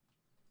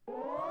Howdy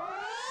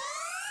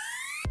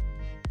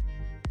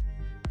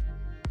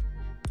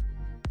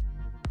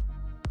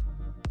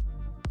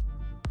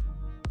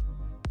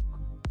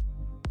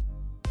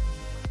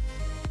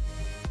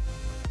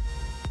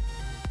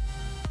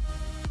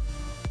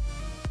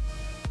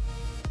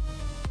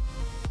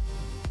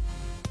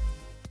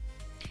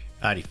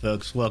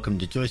folks, welcome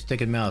to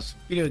Joystick and Mouse,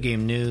 video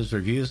game news,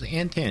 reviews,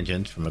 and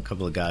tangents from a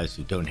couple of guys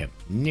who don't have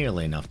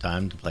nearly enough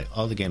time to play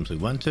all the games we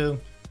want to.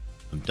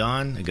 I'm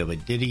Don, I go by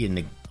Diddy in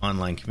the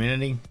online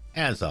community.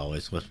 As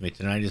always, with me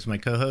tonight is my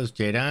co-host,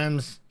 Jay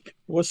Dimes.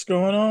 What's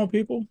going on,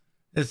 people?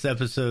 This is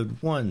episode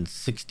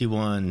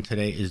 161.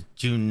 Today is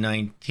June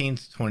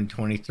 19th,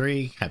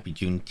 2023. Happy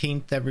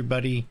Juneteenth,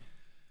 everybody.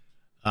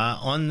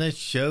 On this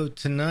show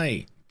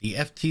tonight, the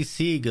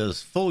FTC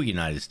goes full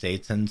United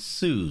States and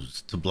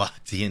sues to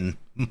block the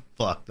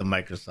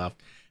Microsoft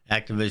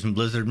Activision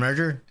Blizzard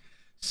merger.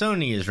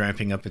 Sony is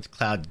ramping up its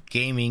cloud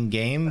gaming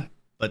game,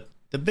 but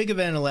the big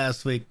event of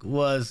last week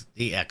was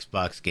the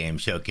Xbox Game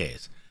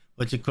Showcase,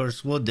 which of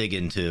course we'll dig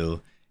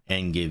into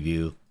and give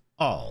you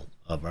all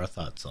of our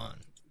thoughts on.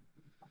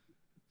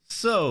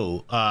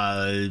 So,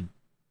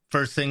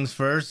 first things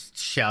first,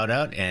 shout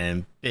out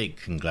and big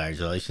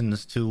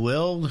congratulations to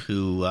Will,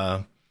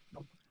 who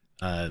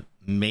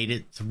made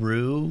it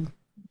through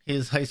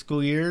his high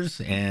school years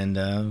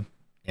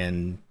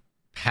and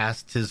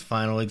passed his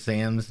final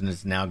exams and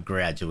is now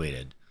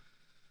graduated.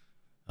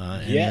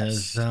 And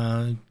is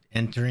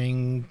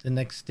entering the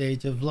next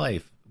stage of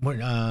life.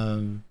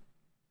 Do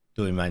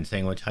we mind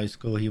saying which high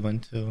school he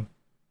went to?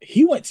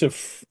 He went to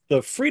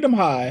the Freedom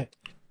High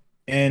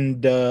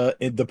and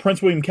in the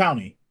Prince William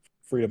County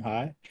Freedom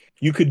High.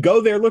 You could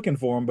go there looking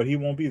for him, but he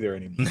won't be there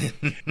anymore.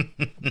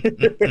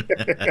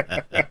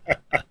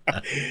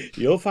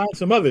 You'll find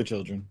some other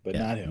children, but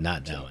not him.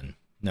 Not that one.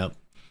 Nope.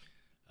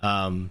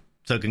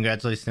 So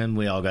congratulations to him.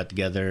 We all got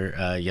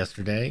together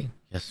yesterday.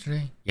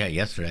 Yesterday? Yeah,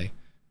 yesterday.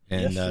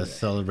 And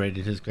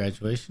celebrated his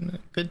graduation. A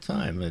good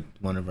time at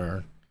one of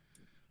our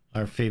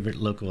favorite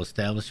local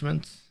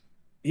establishments.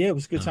 Yeah, it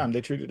was a good time.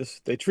 They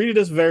treated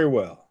us very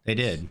well. They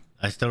did.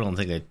 I still don't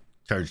think they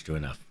charged you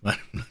enough. I'm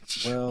not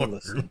sure. Well,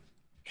 listen.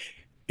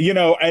 You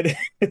know, and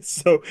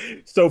it's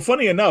so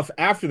funny enough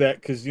after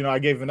that, because, you know, I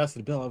gave Vanessa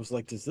the bill. I was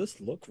like, does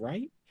this look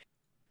right?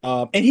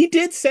 And he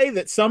did say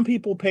that some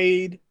people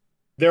paid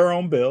their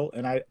own bill,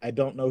 and I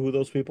don't know who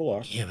those people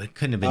are. Yeah, but it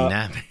couldn't have been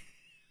that.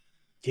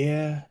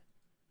 Yeah.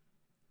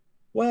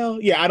 Well,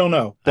 yeah, I don't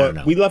know.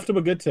 But we left him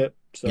a good tip.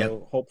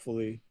 So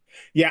hopefully.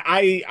 Yeah,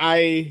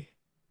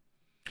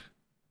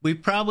 we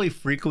probably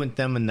frequent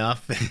them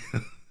enough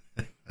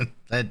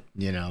that,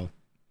 you know.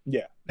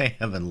 Yeah. They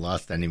haven't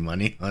lost any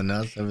money on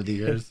us over the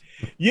years.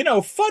 You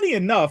know, funny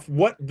enough,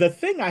 what the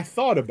thing I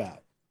thought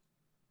about,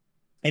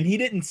 and he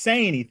didn't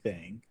say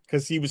anything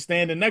because he was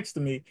standing next to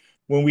me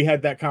when we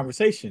had that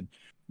conversation,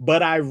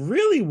 but I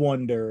really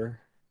wonder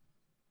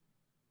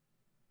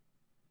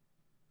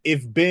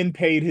if Ben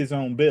paid his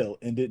own bill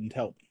and didn't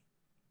tell me.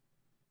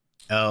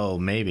 Oh,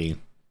 maybe.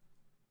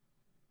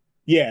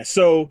 Yeah,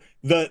 so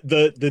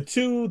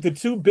the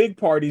two big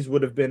parties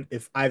would have been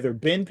if either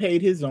Ben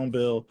paid his own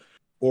bill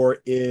or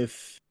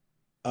if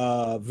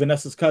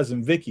Vanessa's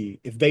cousin Vicky,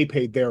 if they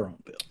paid their own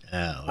bill.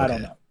 Oh, okay. I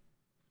don't know,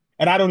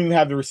 and I don't even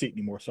have the receipt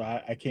anymore, so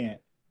I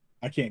can't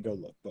go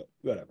look. But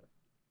whatever.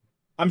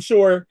 I'm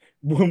sure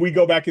when we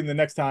go back in the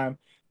next time,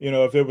 you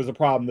know, if it was a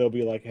problem, they'll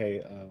be like,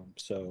 "Hey,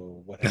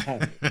 so what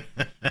happened?"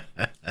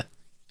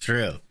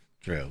 True.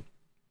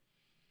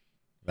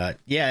 But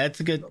yeah, it's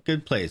a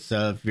good place.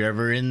 So if you're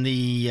ever in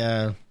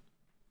the,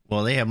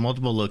 well, they have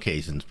multiple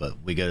locations,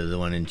 but we go to the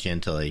one in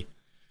Chantilly.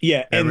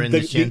 Yeah, and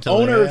the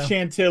owner of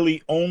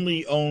Chantilly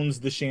only owns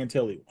the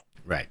Chantilly one.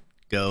 Right.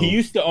 He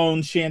used to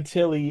own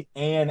Chantilly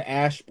and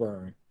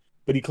Ashburn,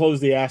 but he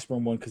closed the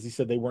Ashburn one because he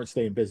said they weren't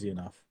staying busy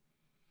enough.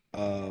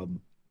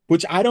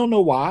 Which I don't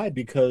know why,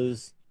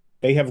 because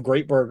they have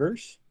great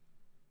burgers.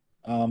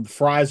 The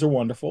fries are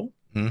wonderful.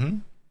 Mm-hmm.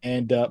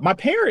 And my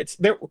parents,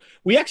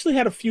 we actually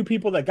had a few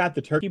people that got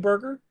the turkey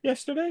burger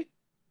yesterday.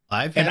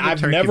 I've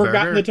never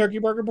gotten the turkey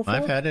burger before.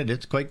 I've had it.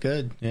 It's quite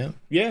good. Yeah.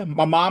 Yeah.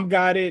 My mom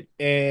got it,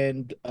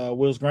 and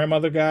Will's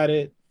grandmother got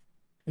it,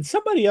 and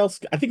somebody else.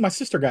 I think my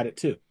sister got it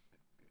too.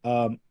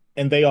 And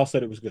they all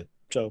said it was good.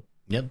 So.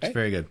 Yep, it's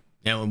very good.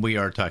 Yeah, we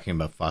are talking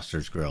about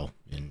Foster's Grill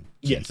in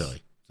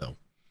Chantilly. So.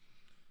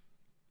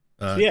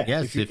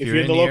 Yes, if you're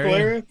in the local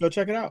area, go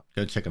check it out.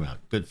 Go check them out.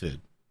 Good food.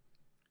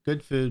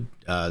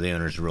 The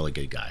owner's a really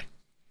good guy.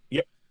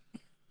 Yep.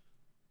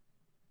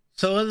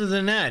 So other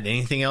than that,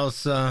 anything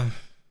else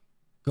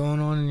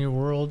going on in your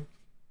world?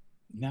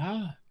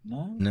 No.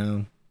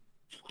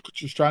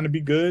 Just trying to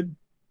be good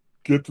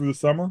through the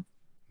summer.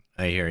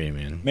 I hear you,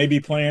 man. Maybe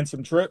plan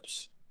some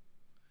trips.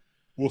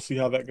 We'll see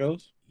how that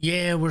goes.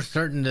 Yeah, we're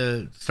starting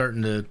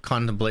to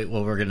contemplate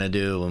what we're gonna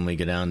do when we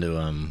get down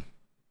to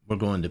we're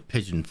going to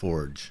Pigeon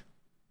Forge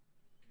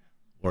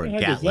or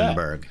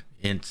Gatlinburg.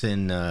 It's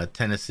in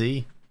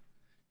Tennessee.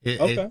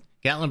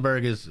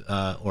 Gatlinburg is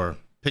or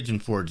Pigeon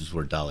Forge is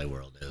where Dolly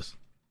World is.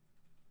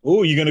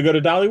 Oh, you gonna go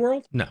to Dolly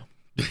World? No.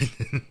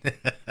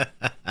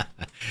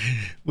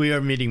 We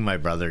are meeting my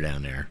brother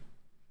down there,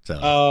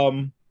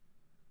 so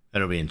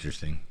that'll be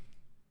interesting.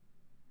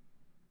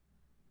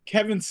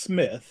 Kevin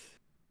Smith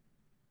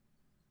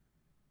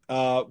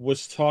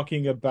was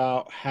talking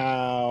about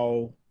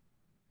how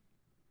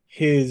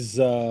his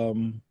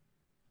mom,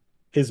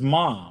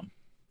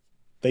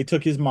 they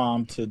took his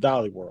mom to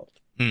Dolly World,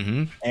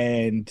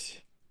 and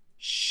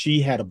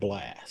she had a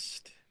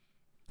blast.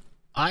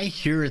 I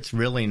hear it's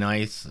really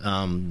nice.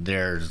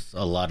 There's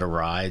a lot of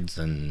rides,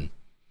 and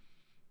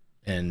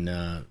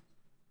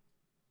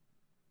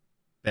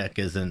Beck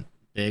isn't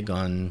big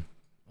on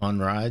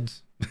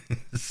rides,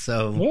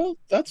 so well,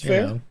 that's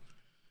fair.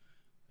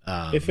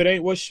 If it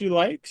ain't what she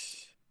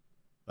likes.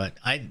 But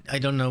I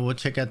don't know. We'll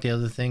check out the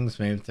other things.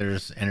 Maybe if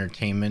there's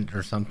entertainment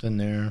or something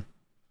there.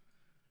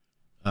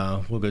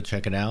 We'll go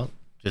check it out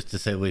just to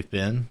say we've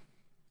been.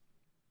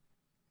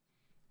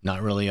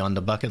 Not really on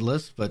the bucket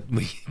list, but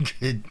we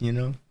could,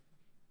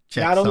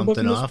 check not on something the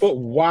bucket list, off. but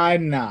why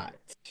not?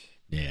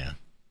 Yeah.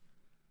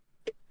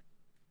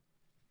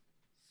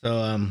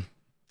 So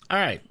all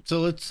right. So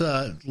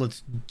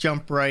let's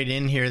jump right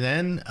in here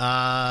then.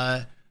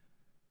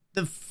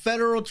 The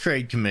Federal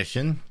Trade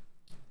Commission,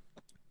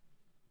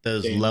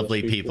 those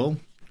lovely people,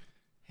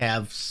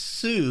 have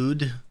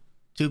sued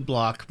to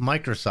block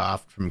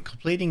Microsoft from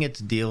completing its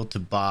deal to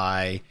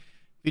buy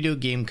video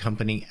game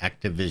company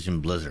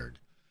Activision Blizzard.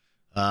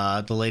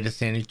 The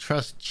latest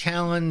antitrust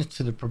challenge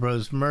to the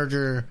proposed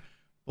merger,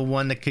 but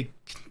one that could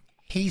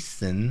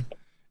hasten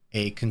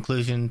a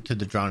conclusion to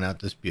the drawn-out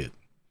dispute.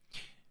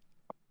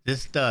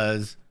 This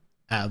does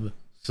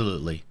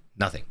absolutely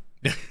nothing.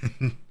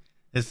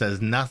 This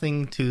does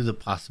nothing to the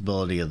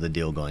possibility of the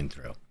deal going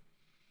through.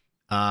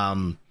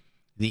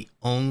 The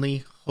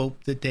only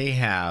hope that they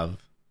have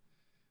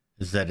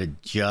is that a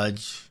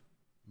judge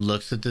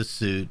looks at the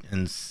suit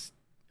and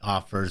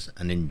offers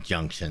an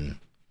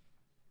injunction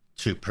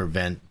to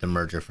prevent the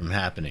merger from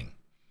happening.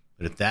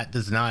 But if that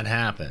does not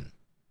happen,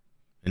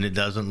 and it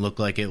doesn't look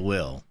like it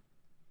will,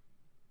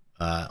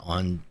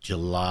 on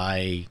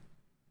July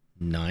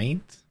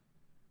 9th,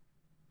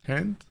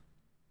 10th?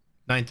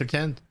 9th or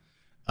 10th?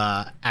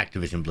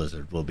 Activision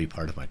Blizzard will be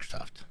part of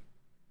Microsoft.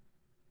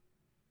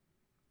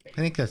 I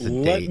think that's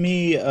the date.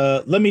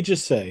 Let me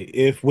just say,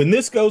 if when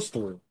this goes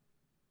through,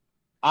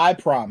 I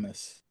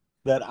promise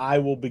that I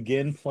will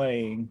begin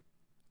playing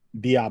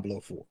Diablo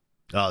 4.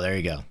 Oh, there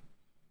you go.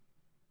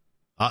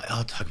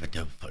 I'll talk about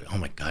Diablo 4. Oh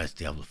my God, is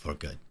Diablo 4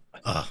 good?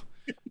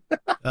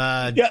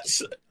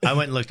 Yes. I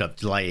went and looked up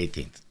July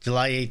 18th.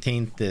 July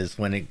 18th is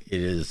when it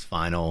is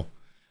final.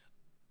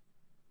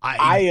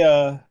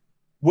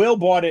 Will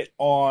bought it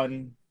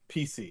on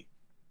PC,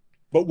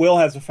 but Will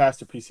has a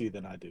faster PC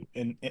than I do,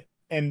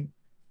 and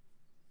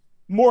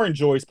more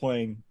enjoys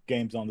playing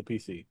games on the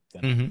PC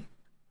than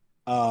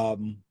I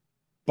do.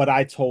 But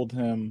I told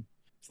him,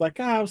 it's like,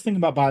 I was thinking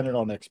about buying it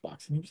on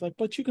Xbox, and he was like,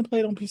 but you can play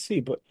it on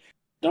PC, but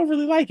don't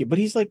really like it. But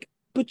he's like,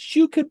 but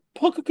you could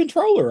hook a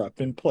controller up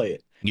and play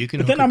it. You can.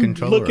 But then I'm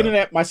looking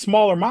at my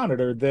smaller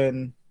monitor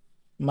than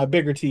my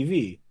bigger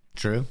TV.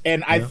 True.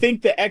 And I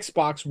think the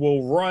Xbox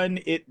will run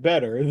it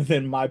better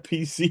than my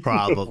PC.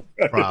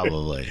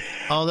 Probably.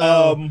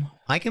 Although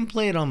I can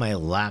play it on my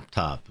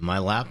laptop. My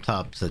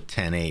laptop's a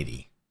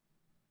 1080.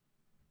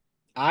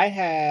 I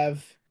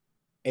have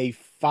a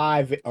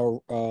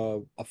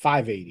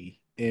 580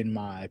 in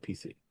my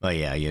PC. Oh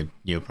yeah, you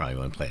probably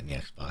want to play it in the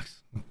Xbox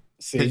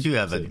because you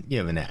have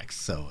an X,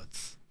 so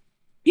it's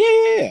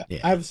yeah.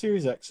 I have a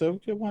Series X, so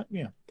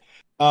yeah.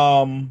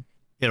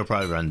 It'll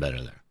probably run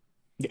better there.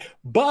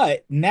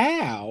 But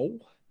now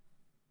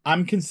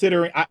I'm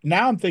considering.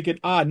 Now I'm thinking,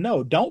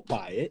 no, don't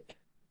buy it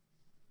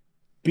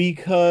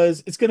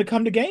because it's going to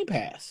come to Game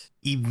Pass.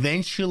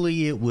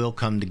 Eventually, it will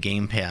come to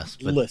Game Pass.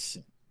 But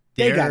listen,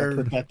 they got to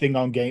put that thing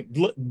on game.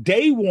 Look,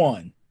 day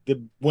one,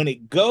 when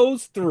it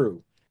goes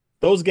through,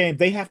 those games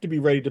they have to be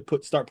ready to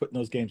start putting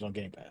those games on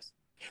Game Pass.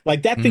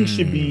 Like that thing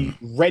should be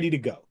ready to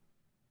go.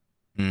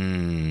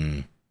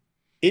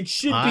 It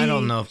should be. I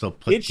don't know if they'll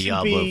put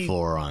Diablo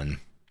 4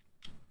 on.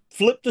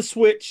 Flip the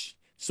switch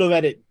so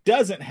that it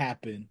doesn't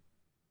happen.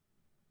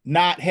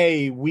 Not,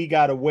 hey, we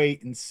got to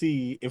wait and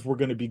see if we're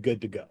going to be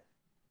good to go.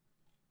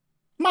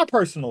 My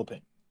personal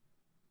opinion.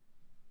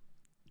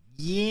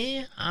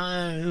 Yeah,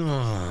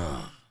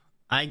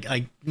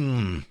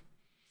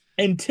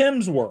 In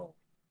Tim's world,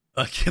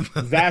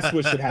 that's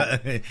what should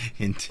happen.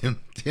 In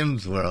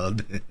Tim's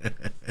world,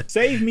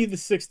 save me the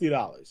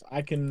 $60.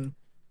 I can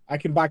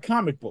buy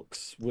comic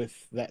books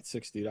with that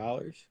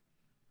 $60.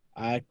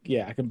 I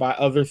can buy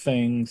other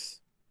things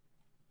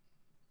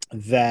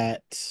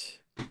that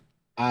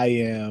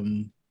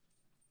I'm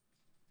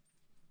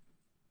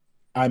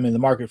in the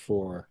market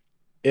for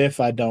if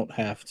I don't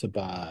have to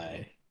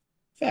buy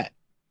that.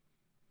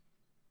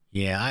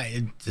 Yeah,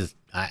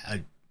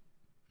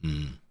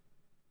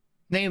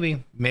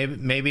 maybe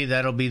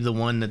that'll be the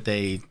one that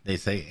they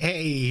say,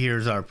 hey,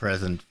 here's our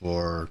present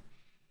for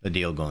the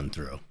deal going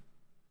through.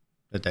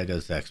 But that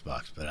goes to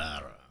Xbox, but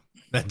I don't know.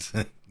 That's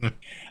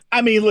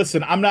I mean,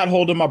 listen, I'm not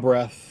holding my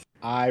breath.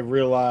 I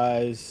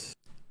realize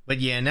But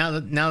yeah, now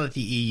that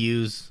the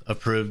EU's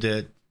approved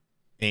it,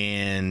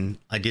 and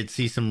I did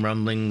see some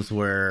rumblings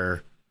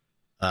where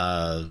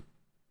uh,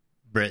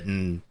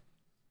 Britain,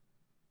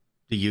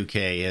 the UK,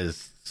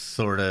 is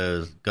sort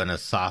of gonna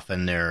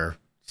soften their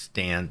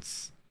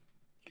stance,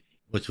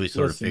 which we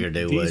sort of Listen, figured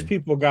they these would.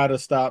 people got to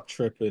stop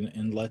tripping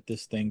and let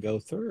this thing go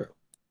through.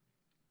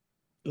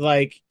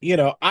 Like, you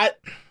know, I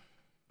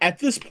at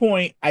this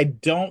point, I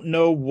don't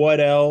know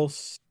what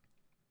else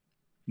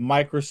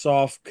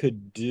Microsoft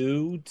could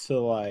do to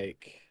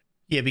like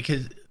Yeah,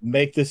 because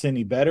make this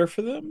any better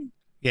for them.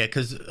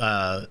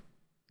 the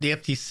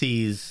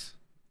FTC's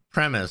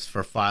premise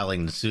for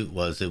filing the suit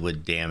was it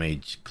would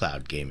damage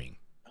cloud gaming.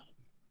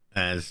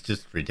 And it's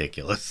just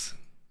ridiculous.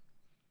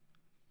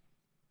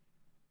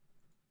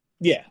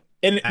 Yeah.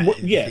 And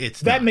yeah, It's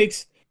that not.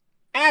 makes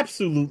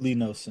absolutely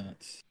no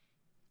sense.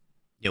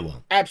 It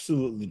won't.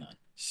 Absolutely none.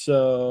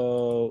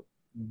 So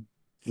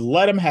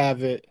let them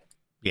have it.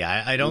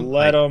 Yeah, I don't.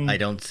 Let them. I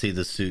don't see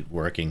the suit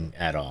working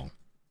at all,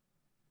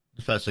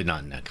 especially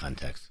not in that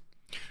context.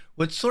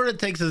 Which sort of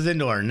takes us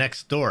into our next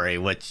story,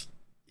 which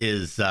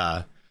is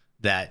that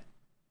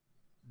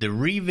the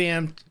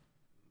revamped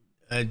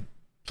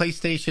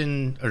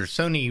PlayStation, or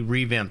Sony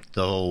revamped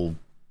the whole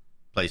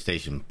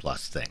PlayStation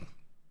Plus thing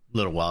a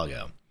little while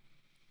ago.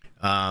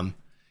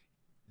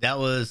 That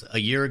was a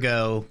year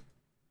ago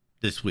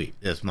this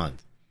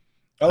month.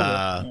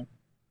 Okay.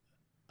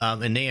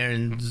 And they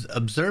are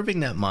observing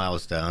that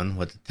milestone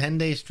with a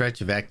 10-day stretch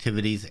of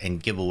activities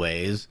and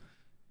giveaways,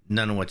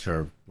 none of which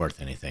are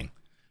worth anything.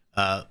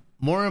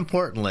 More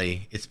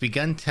importantly, it's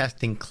begun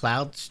testing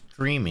cloud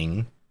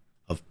streaming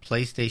of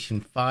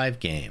PlayStation 5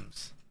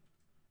 games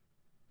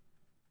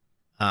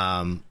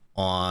for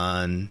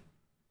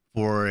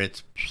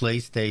its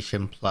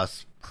PlayStation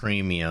Plus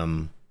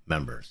Premium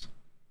members.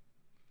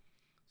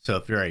 So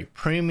if you're a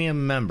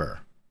premium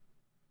member,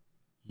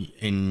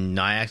 and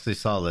I actually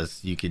saw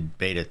this, you could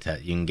you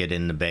can get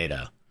in the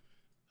beta,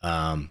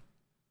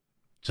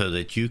 so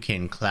that you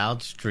can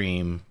cloud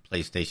stream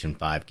PlayStation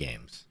 5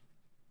 games.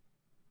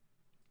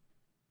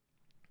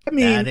 I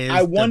mean,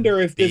 I wonder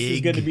if this is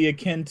going to be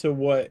akin to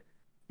what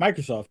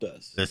Microsoft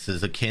does. This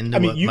is akin to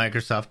what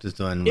Microsoft is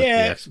doing with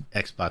the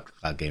Xbox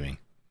Cloud Gaming.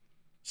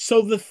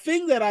 So the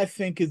thing that I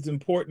think is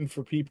important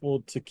for people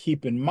to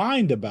keep in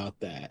mind about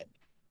that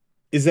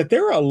is that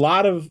there are a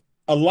lot of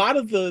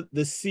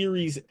the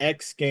Series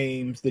X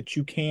games that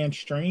you can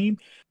stream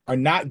are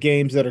not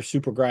games that are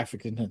super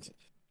graphics intensive.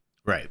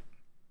 Right.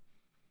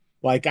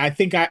 Like I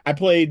think I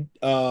played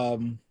what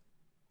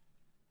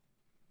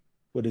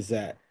is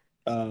that?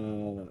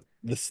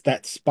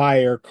 That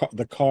Spire,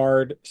 the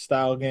card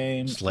style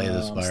game. Slay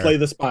the Spire. Slay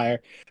the Spire.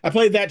 I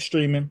played that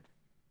streaming.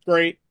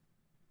 Great.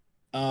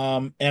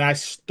 And I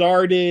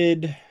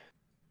started,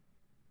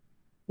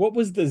 what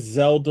was the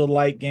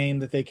Zelda-like game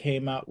that they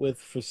came out with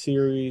for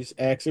Series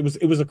X? It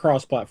was a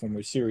cross-platform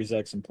with Series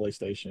X and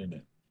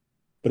PlayStation,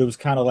 but it was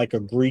kind of like a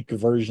Greek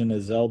version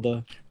of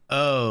Zelda.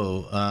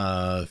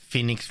 Oh,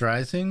 Phoenix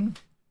Rising?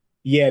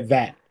 Yeah,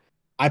 that.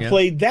 I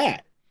played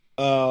that.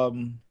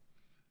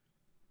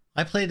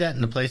 I played that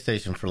in the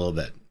PlayStation for a little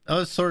bit. That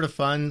was sort of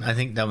fun. I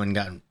think that one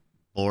got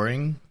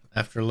boring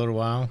after a little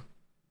while.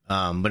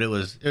 But it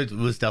was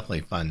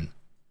definitely fun.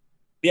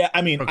 Yeah,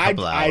 I mean,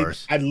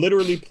 I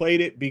literally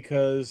played it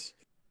because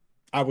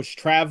I was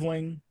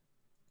traveling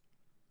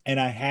and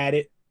I had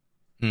it.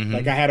 Mm-hmm.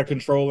 Like I had a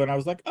controller and I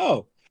was like,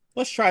 oh,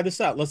 let's try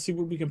this out. Let's see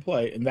what we can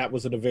play. And that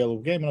was an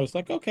available game. And I was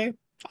like, okay,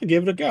 I'll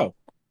give it a go.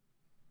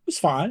 It was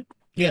fine.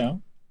 Yeah. You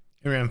know?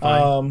 It ran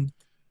fine.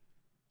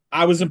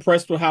 I was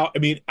impressed with how, I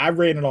mean, I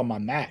ran it on my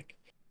Mac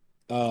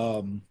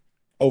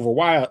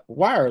over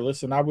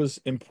wireless, and I was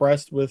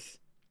impressed with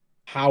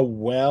how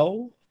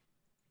well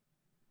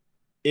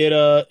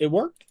it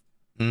worked.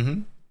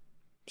 Mm-hmm.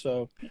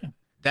 So yeah.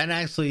 That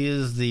actually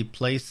is the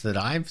place that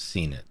I've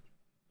seen it.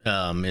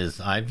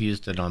 Is I've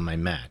used it on my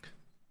Mac,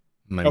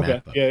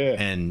 MacBook, yeah,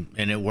 and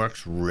it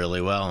works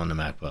really well on the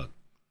MacBook.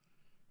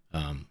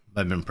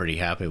 I've been pretty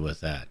happy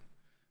with that.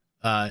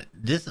 I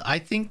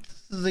think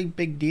this is a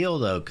big deal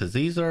though, because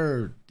these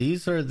are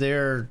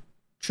their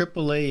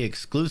AAA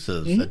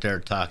exclusives that they're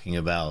talking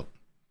about.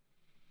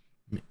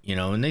 You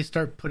know, and they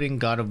start putting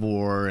God of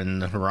War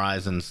and the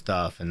Horizon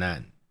stuff and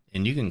that,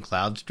 and you can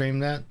cloud stream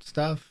that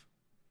stuff.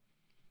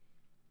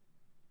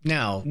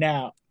 Now,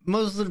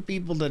 most of the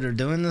people that are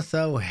doing this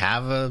though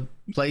have a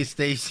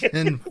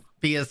PlayStation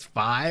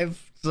PS5,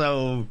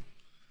 so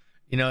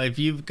you know if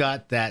you've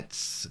got that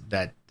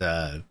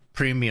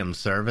premium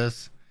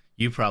service,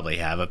 you probably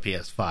have a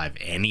PS5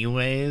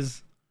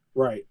 anyways.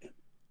 Right.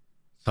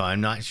 So I'm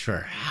not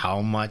sure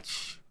how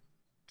much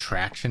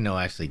traction they'll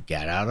actually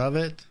get out of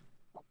it.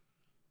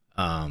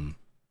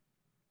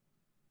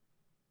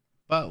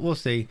 But we'll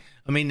see.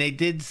 I mean, they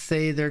did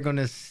say they're going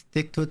to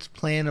stick to its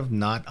plan of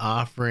not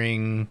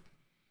offering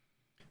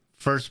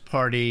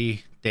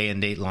first-party day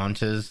and date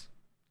launches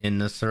in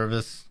the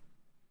service.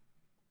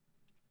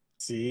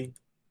 See,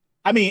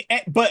 I mean,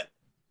 but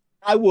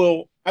I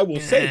will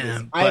say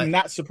this: I am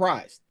not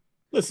surprised.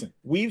 Listen,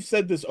 we've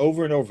said this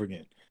over and over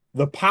again.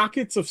 The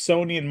pockets of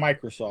Sony and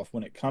Microsoft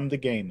when it comes to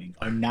gaming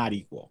are not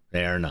equal.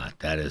 They are not.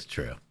 That is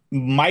true.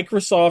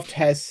 Microsoft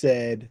has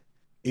said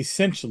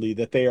essentially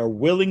that they are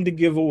willing to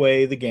give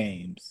away the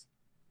games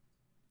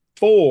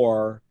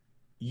for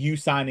you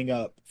signing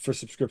up for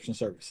subscription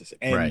services.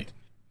 And right.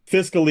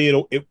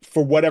 fiscally,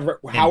 for whatever,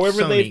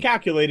 however Sony, they've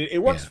calculated, it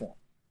works for them.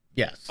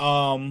 Yes.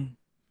 And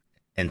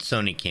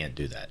Sony can't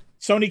do that.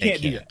 Sony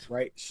can't do that,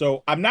 right?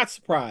 So I'm not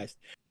surprised.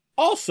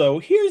 Also,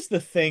 here's the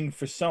thing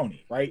for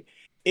Sony, right?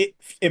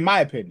 In my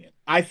opinion,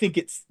 I think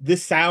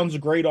this sounds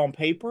great on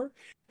paper,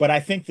 but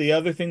I think the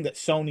other thing that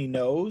Sony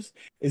knows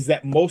is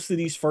that most of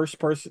these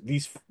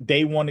these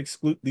day one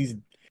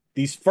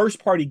these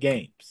first party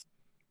games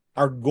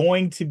are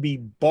going to be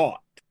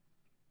bought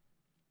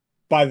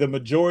by the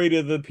majority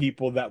of the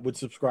people that would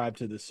subscribe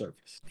to this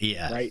service.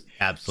 Yeah, right.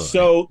 Absolutely.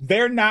 So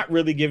they're not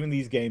really giving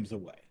these games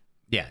away.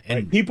 Yeah, and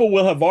right? People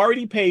will have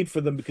already paid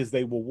for them because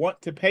they will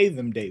want to pay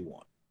them day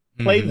one,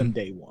 play them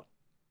day one.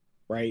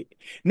 Right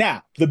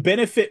now, the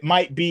benefit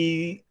might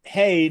be,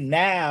 hey,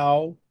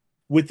 now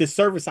with this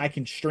service, I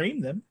can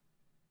stream them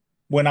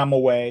when I'm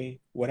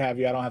away, what have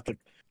you. I don't have to,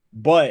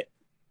 but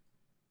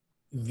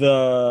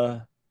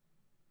the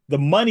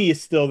money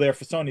is still there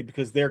for Sony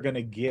because they're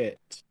gonna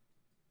get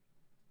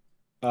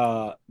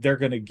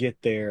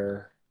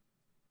their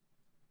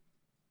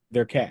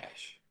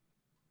cash.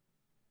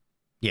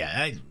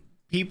 Yeah,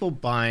 people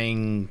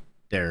buying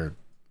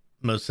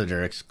most of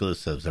their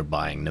exclusives are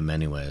buying them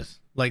anyways.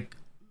 Like,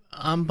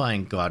 I'm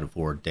buying God of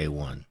War day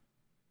one.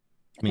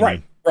 I mean,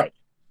 right.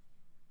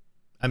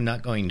 I'm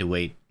not going to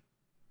wait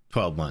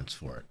 12 months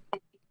for it.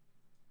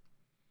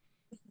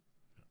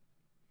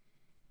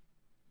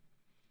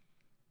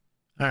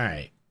 All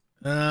right.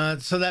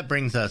 So that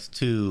brings us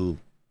to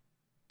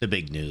the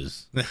big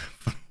news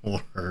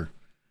for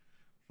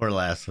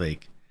last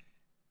week.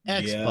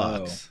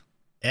 Xbox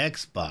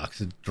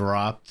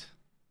dropped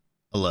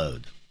a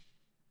load.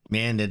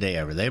 Man, did they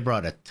ever. They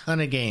brought a ton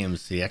of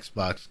games to the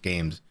Xbox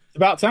Games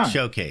About time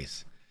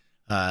Showcase,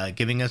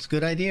 giving us a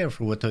good idea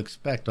for what to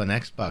expect on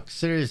Xbox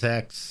Series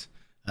X,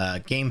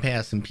 Game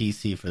Pass, and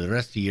PC for the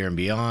rest of the year and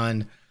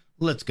beyond.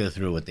 Let's go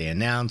through what they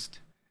announced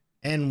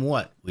and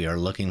what we are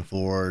looking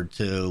forward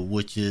to,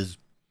 which is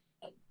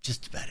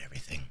just about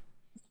everything.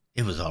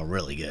 It was all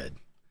really good.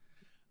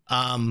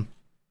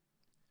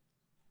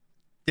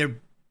 Their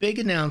big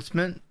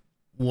announcement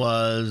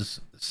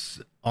was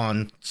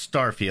on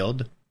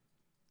Starfield,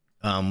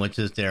 which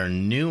is their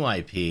new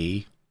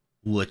IP,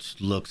 which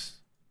looks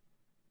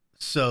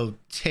so.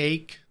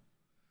 Take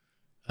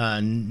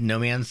No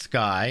Man's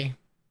Sky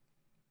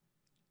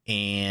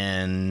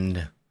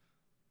and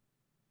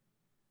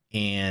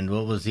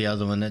what was the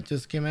other one that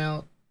just came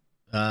out?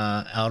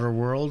 Outer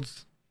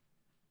Worlds.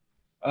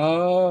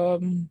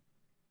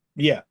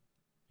 Yeah,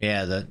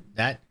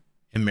 that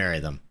and marry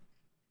them,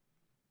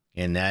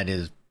 and that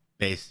is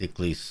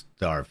basically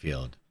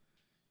Starfield.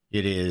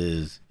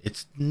 It's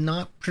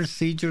not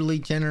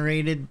procedurally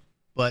generated,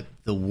 but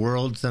the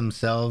worlds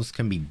themselves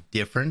can be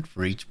different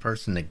for each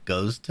person that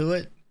goes to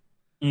it,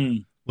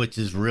 which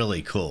is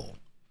really cool.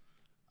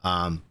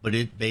 But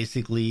it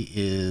basically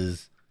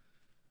is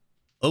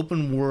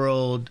open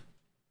world,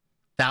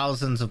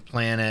 thousands of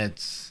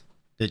planets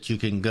that you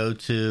can go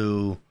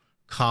to,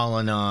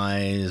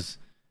 colonize,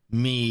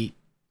 meet,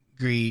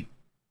 greet,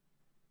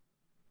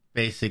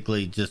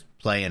 basically just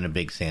play in a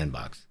big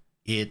sandbox.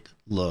 It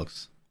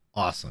looks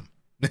awesome.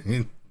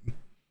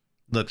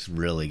 Looks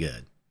really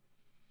good.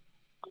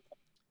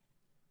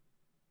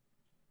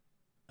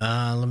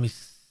 Let me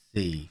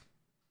see.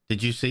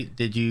 Did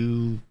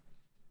you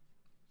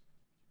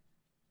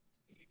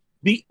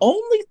The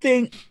only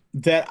thing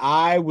that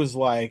I was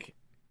like,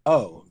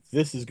 oh,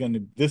 this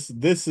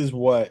is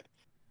what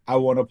I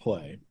want to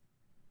play.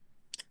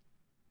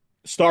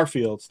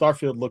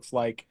 Starfield looks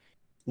like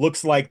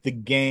the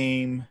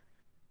game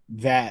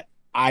that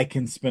I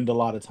can spend a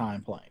lot of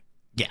time playing.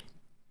 Yeah.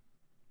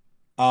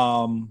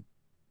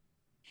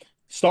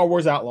 Star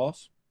Wars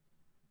Outlaws,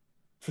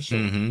 for sure.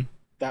 Mm-hmm.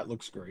 That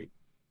looks great.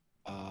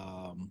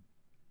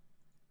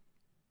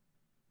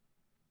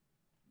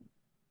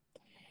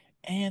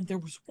 And there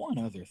was one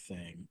other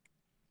thing.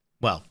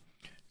 Well,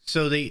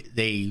 so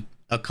they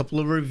a couple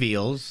of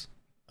reveals.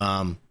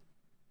 The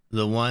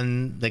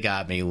one that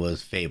got me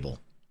was Fable.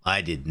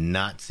 I did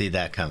not see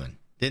that coming.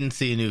 Didn't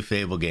see a new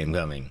Fable game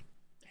coming.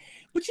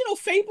 But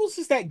Fables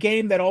is that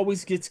game that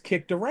always gets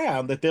kicked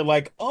around, that they're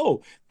like,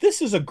 oh,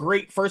 this is a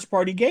great first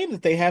party game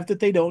that they have that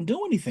they don't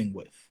do anything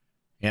with.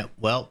 Yeah,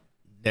 well,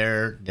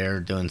 they're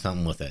doing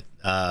something with it.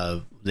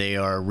 They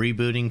are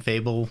rebooting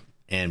Fable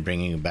and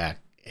bringing back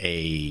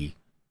a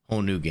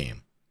whole new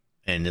game,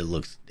 and it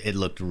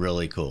looked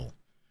really cool.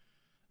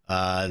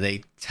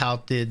 They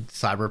touted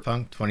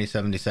Cyberpunk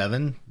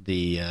 2077,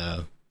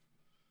 the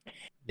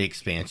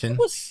expansion. I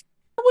was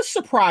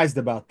surprised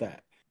about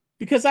that,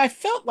 because I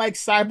felt like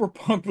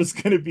Cyberpunk was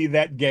going to be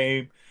that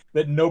game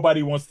that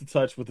nobody wants to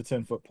touch with a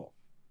 10-foot pole.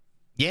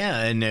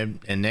 Yeah, and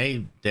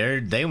they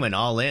went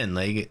all in.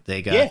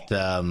 They got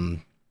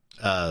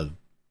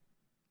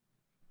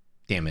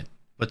damn it,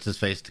 what's his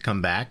face to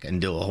come back and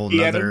do a whole Keanu?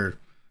 nother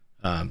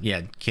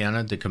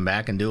Keanu to come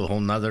back and do a whole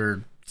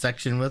nother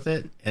section with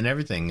it and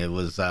everything. It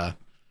was they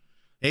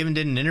even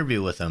did an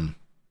interview with him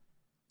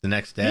the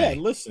next day. Yeah,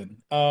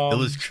 listen. It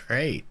was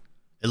great.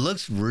 It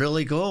looks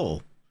really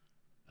cool.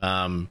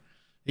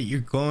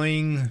 You're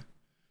going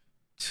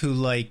to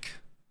like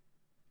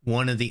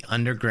one of the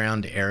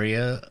underground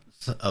areas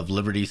of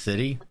Liberty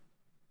City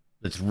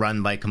that's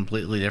run by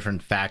completely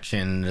different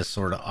faction, just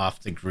sort of off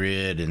the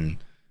grid, and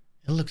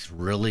it looks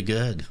really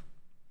good.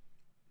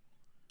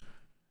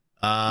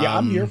 Yeah,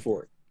 I'm here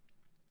for it.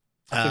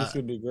 I think it's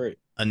going to be great.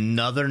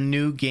 Another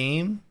new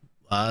game,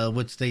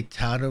 which they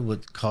touted,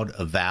 what's called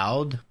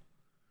Avowed.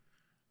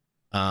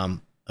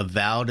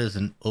 Avowed is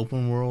an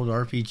open world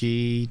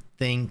RPG.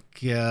 Think,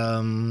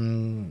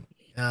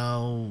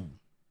 oh,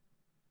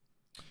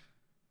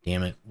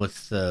 damn it,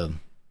 what's the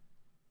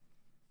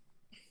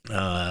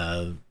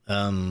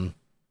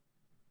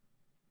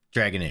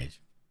Dragon Age?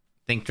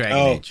 Think Dragon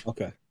Age.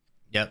 Okay.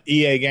 Yep.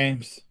 EA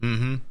Games.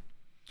 Mm-hmm.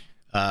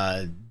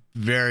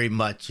 Very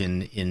much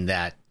in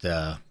that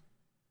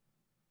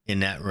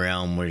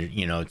realm where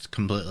it's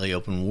completely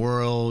open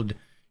world.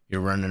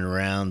 You're running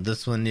around.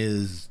 This one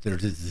there's a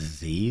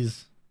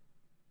disease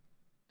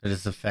that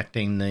is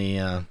affecting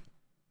the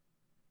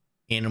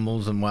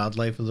animals and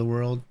wildlife of the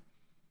world.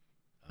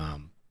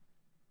 So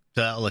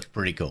that looks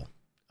pretty cool.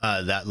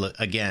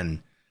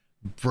 Again,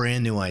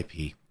 brand new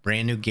IP,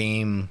 brand new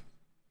game.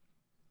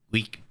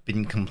 We've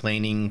been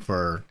complaining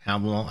for how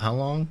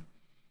long?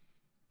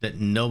 That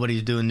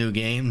nobody's doing new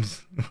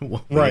games.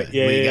 Right.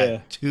 We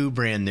got 2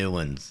 brand new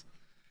ones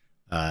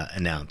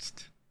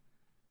announced.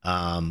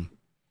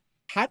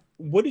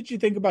 What did you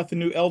think about the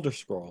new Elder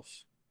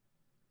Scrolls?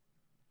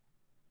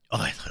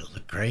 Oh, I thought it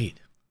looked great.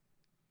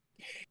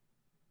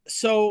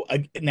 So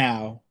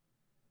now,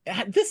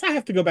 this I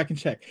have to go back and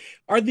check.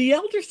 Are the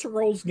Elder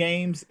Scrolls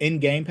games in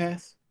Game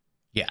Pass?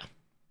 Yeah.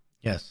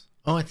 Yes.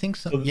 Oh, I think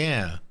so.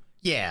 Yeah.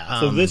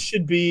 So this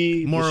should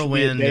be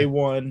Morrowind, day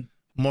one.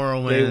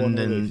 Morrowind,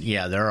 and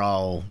they're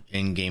all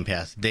in Game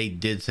Pass. They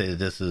did say that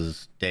this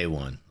is day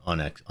one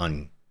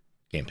on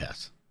Game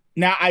Pass.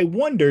 Now, I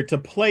wonder, to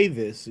play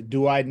this,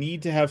 do I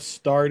need to have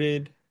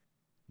started?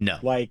 No.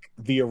 Like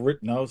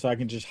no, so I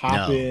can just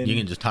hop in. You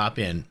can just hop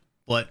in.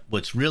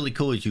 What's really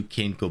cool is you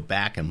can go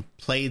back and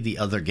play the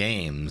other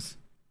games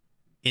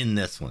in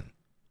this one.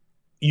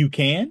 You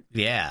can?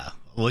 Yeah.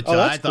 Which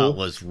I thought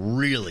was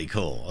really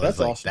cool. That's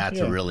awesome. That's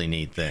a really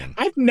neat thing.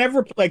 I've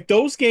never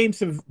those games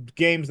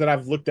that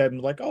I've looked at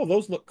and like, oh,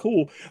 those look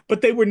cool,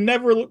 but they were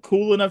never look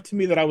cool enough to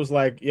me that I was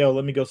like, yo,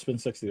 let me go spend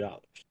 $60.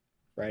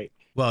 Right.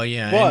 Well,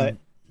 yeah, but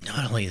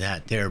not only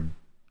that, they're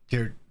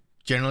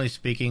generally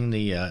speaking,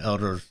 the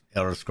Elder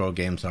Scroll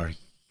games are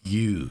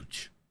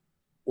huge.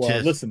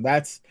 Well, listen,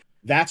 that's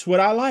what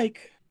I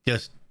like.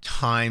 Just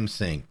time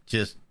sink,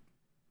 just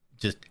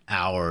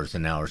hours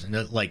and hours,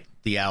 and like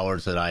the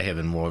hours that I have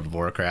in World of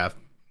Warcraft,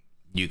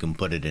 you can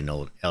put it in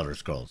Elder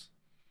Scrolls,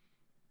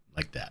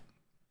 like that.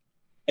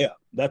 Yeah,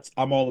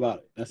 I'm all about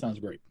it. That sounds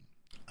great.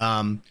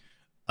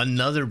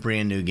 Another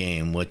brand new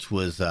game, which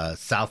was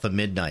South of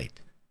Midnight.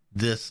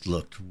 This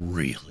looked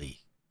really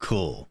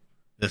cool.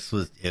 It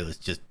was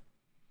just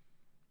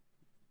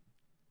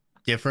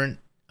different.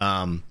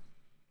 They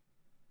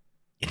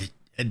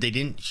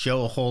didn't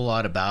show a whole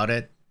lot about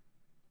it,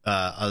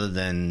 other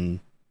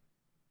than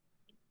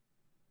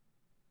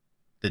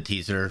the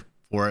teaser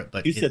for it.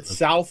 But you said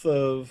South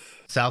of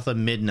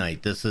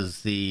Midnight. This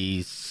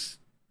is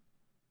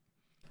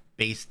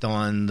based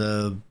on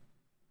the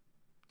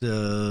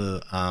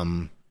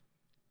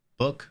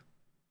book.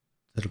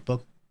 Is it a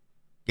book?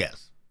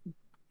 Yes.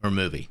 Or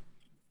movie.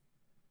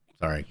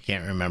 Sorry,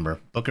 can't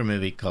remember. Book or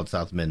movie called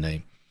South of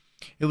Midnight.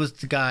 It was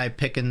the guy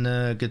picking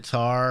the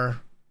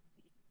guitar.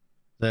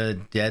 The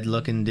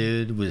dead-looking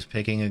dude was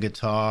picking a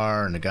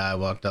guitar, and the guy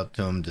walked up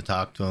to him to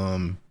talk to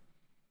him.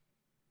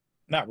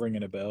 Not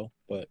ringing a bell,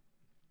 but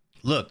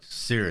looked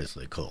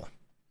seriously cool.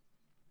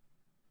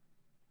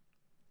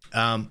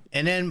 And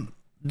then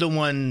the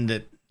one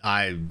that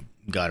I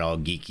got all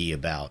geeky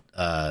about,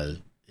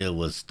 it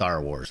was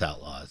Star Wars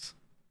Outlaws.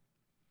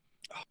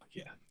 Oh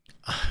yeah.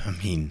 I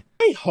mean,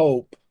 I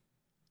hope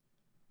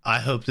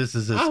this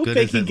is as good as it looks. I hope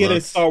they can get a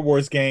Star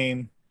Wars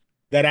game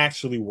that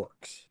actually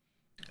works.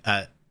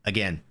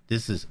 Again,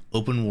 this is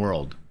open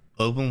world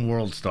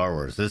Star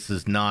Wars. This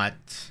is not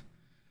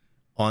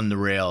on the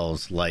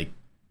rails like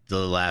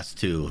the last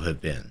 2 have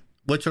been.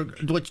 Which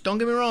don't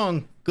get me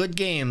wrong, good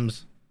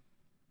games.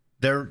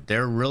 They're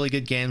really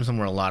good games and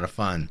were a lot of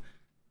fun.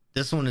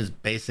 This one is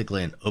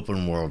basically an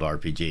open world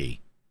RPG.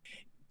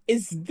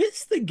 Is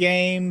this the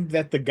game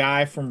that the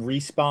guy from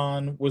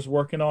Respawn was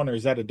working on, or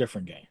is that a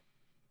different game?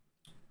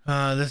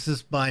 This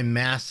is by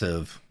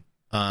Massive.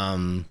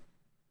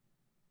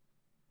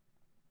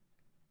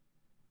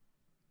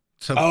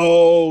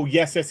 Oh,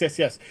 yes.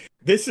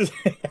 This is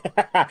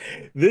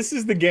this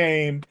is the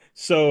game.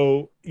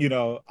 So,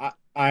 I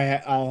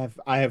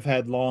have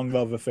had long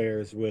love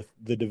affairs with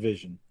The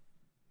Division.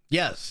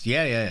 Yes.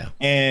 Yeah.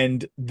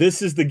 And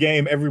this is the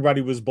game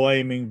everybody was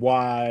blaming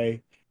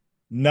why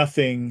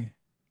nothing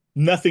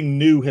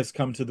new has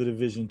come to the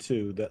Division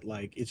 2, that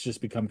like it's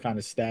just become kind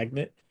of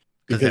stagnant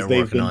because because they're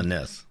working on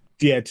this.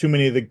 yeah, too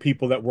many of the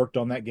people that worked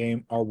on that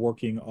game are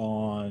working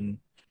on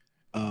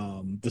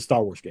the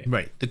Star Wars game.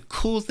 Right. The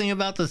cool thing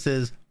about this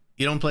is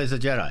you don't play as a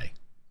Jedi.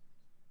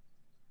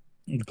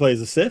 You play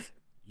as a Sith?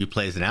 You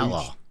play as an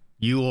outlaw.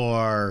 You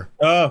are.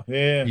 Oh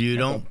yeah. You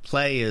don't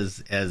play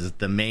as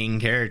the main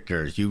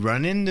characters. You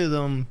run into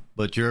them,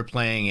 but you're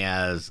playing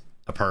as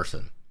a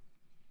person.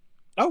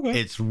 Okay.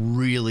 It's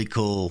really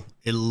cool.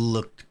 It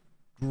looked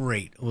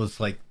great. It was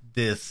like,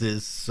 this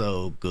is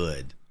so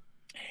good.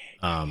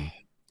 Although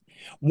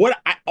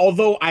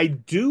I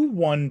do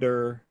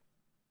wonder,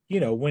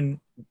 when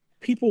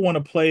people want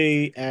to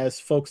play as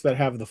folks that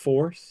have the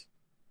Force.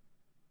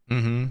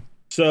 Mm-hmm.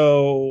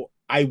 So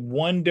I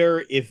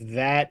wonder if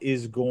that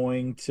is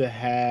going to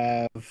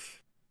have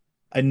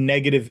a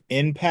negative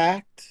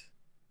impact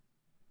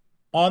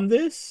on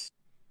this,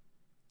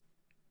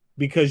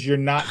 because you're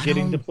not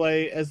getting to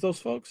play as those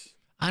folks.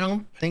 I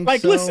don't think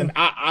like so. Listen,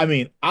 I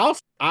mean,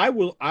 I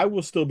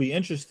will still be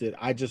interested.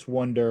 I just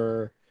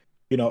wonder,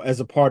 as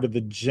a part of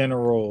the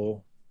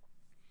general.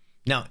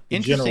 Now,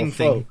 interesting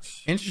thing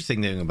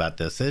about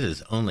this, it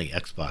is only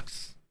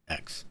Xbox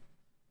X.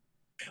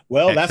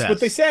 Well, XS. That's what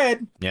they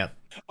said. Yep.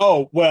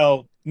 Oh,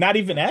 well, not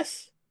even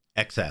S?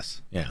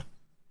 XS, yeah.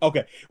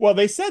 Okay. Well,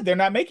 they said they're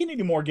not making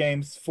any more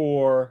games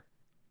for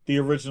the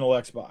original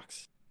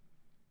Xbox.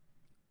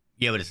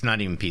 Yeah, but it's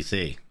not even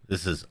PC.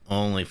 This is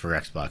only for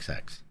Xbox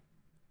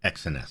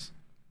X and S.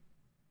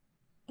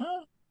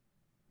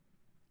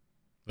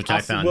 Which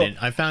I found that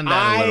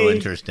a little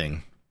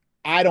interesting.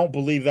 I don't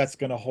believe that's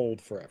going to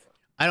hold forever.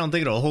 I don't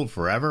think it'll hold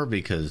forever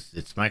because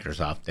it's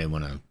Microsoft. They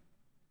want to.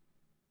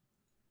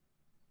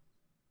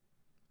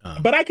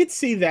 But I could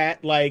see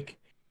that, like,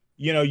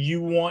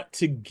 you want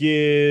to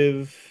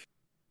give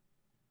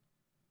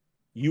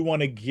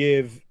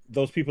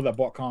those people that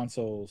bought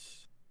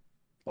consoles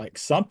like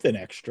something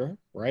extra,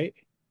 right?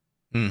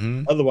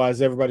 Mm-hmm.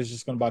 Otherwise, everybody's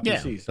just going to buy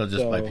PCs. Yeah, they'll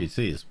just buy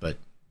PCs. But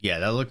yeah,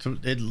 that looked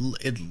it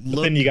looked.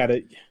 Then you got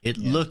to. It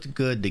looked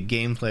good. The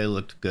gameplay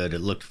looked good.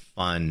 It looked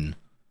fun.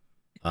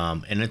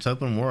 And it's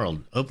open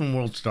world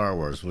Star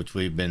Wars, which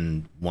we've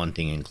been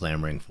wanting and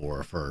clamoring for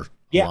a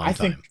long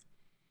time.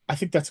 I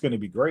think that's going to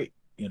be great,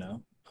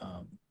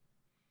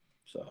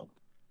 So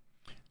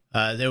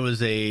there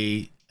was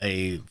a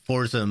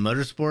Forza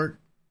Motorsport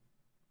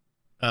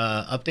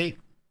update.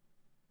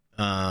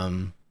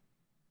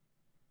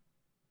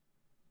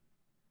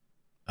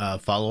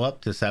 Follow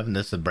up to 7.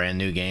 This is a brand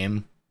new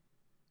game,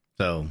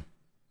 so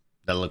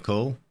that look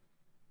cool.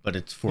 But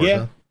it's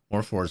Forza,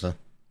 more Forza.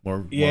 More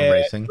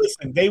racing.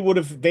 Listen, they would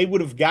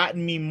have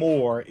gotten me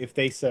more if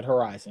they said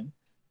Horizon.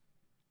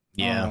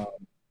 Yeah.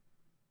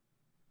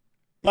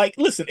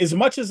 Listen, as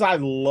much as I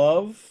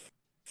love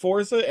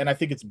Forza and I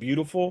think it's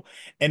beautiful,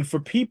 and for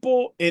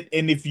people, and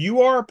if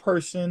you are a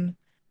person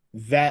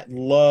that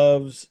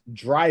loves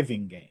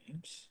driving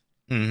games,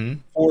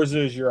 Forza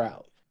is your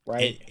alley,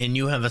 right? And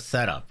you have a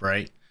setup,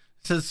 right?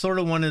 So it's sort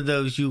of one of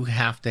those, you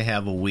have to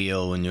have a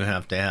wheel and you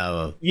have to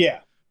have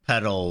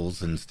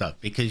pedals and stuff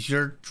because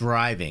you're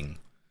driving.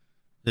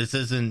 This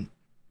isn't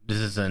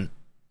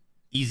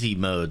easy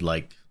mode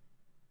like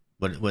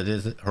what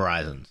is it?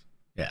 Horizons.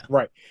 Yeah.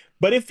 Right.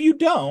 But if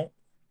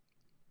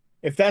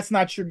that's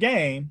not your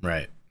game,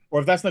 right, or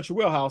if that's not your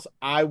wheelhouse,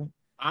 I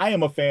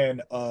am a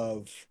fan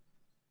of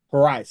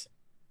Horizon.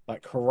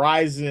 Like,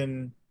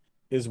 Horizon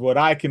is what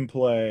I can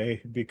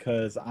play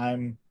because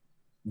I'm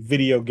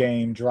video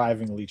game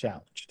drivingly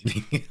challenged.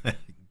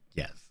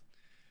 Yes.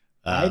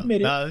 I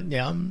admit it.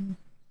 Yeah,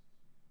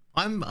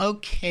 I'm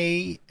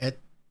okay at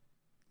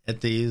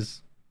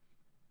these.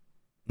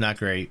 Not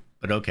great,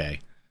 but okay.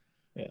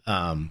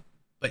 Yeah.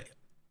 But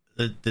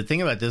the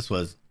thing about this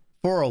was,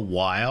 for a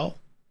while,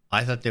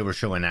 I thought they were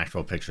showing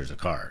actual pictures of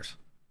cars.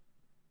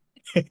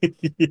 I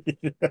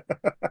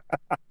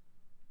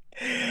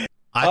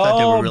thought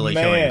they were really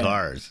showing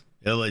cars.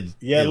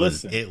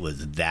 It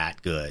was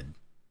that good.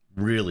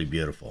 Really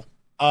beautiful.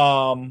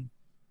 I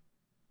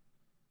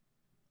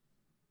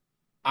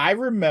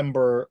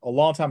remember a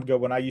long time ago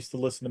when I used to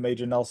listen to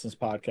Major Nelson's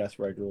podcast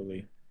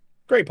regularly.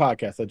 Great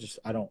podcast.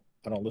 I don't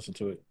listen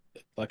to it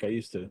like I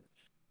used to.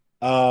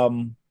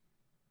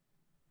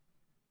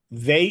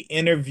 They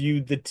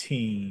interviewed the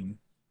team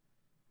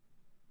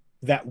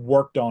that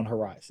worked on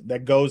Horizon,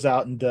 that goes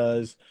out and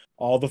does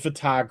all the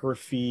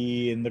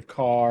photography and the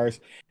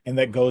cars, and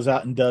that goes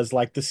out and does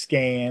like the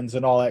scans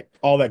and all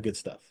that good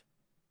stuff.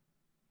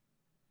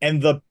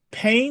 And the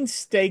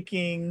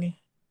painstaking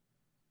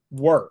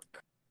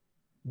work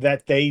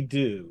that they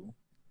do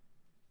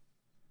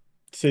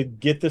to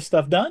get this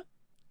stuff done,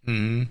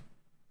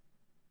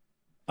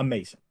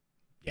 amazing.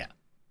 Yeah.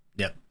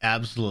 Yep.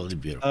 Absolutely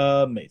beautiful.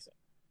 Amazing.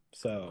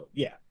 So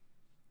yeah,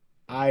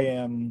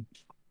 I'm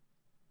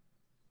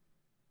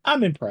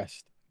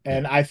impressed,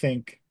 and I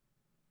think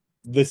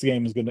this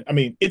game is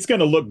it's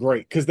gonna look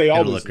great because they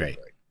always look great.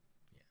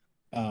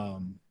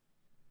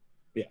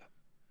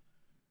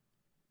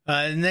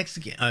 Next,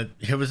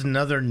 here was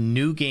another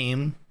new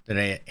game that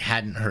I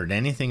hadn't heard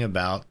anything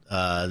about.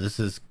 This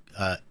is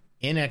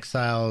In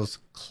Exile's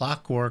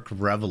Clockwork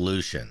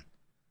Revolution.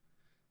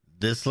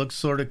 This looks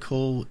sort of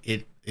cool.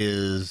 It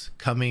is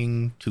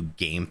coming to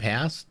Game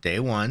Pass day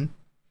one.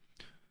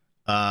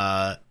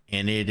 And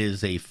it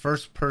is a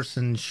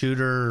first-person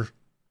shooter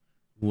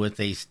with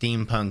a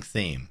steampunk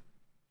theme,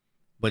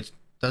 which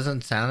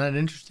doesn't sound that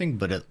interesting,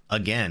 but it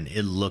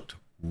looked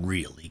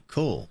really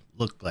cool.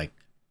 Looked like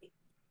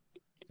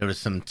there was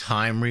some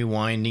time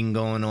rewinding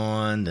going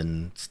on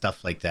and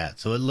stuff like that.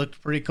 So it looked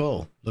pretty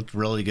cool. Looked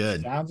really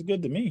good. Sounds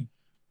good to me.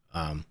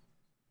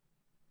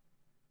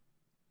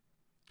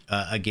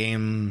 A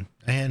game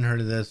I hadn't heard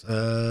of this.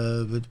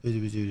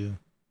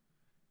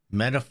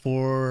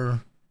 Metaphor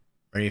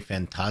Ray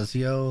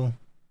Fantasio.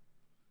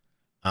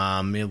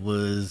 It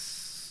was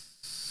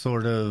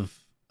sort of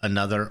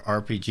another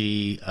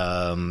RPG.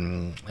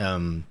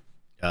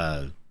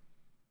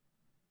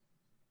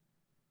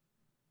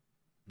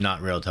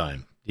 Not real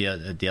time.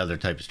 The other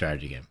type of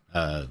strategy game.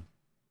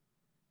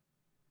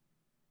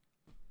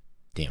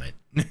 Damn it.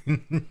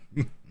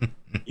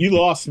 You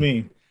lost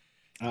me.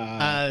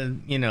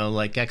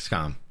 Like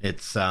XCOM.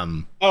 It's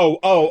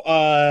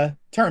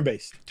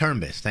turn-based.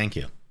 Turn-based, thank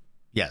you.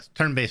 Yes,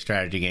 turn-based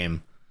strategy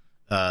game.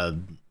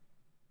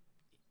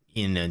 In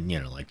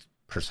like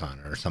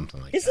Persona or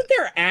something like Isn't that.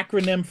 there an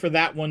acronym for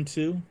that one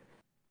too?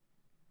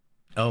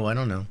 Oh, I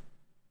don't know.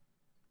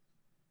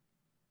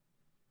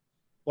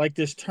 Like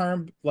this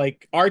term,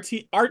 like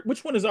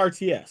which one is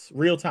RTS?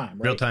 Real time,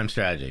 right? Real time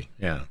strategy.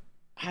 Yeah.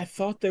 I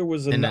thought there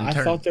was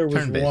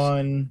turn-based.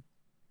 one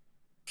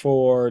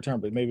for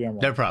turn-based. Maybe I'm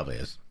wrong. There probably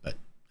is, but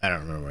I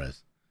don't remember what it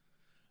is.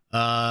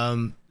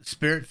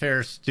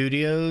 Spiritfarer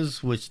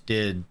Studios, which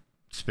did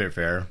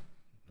Spiritfarer,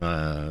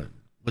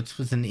 which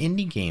was an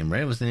indie game,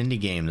 right? It was an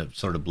indie game that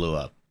sort of blew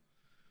up.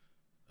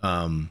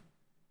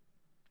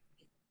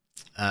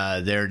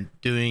 They're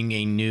doing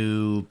a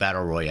new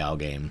battle royale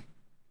game.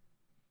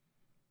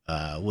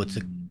 What's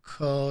it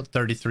called?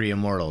 33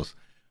 Immortals.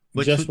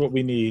 Just what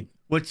we need.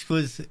 Which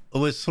was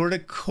sort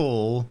of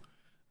cool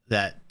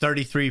that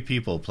 33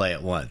 people play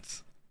at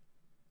once.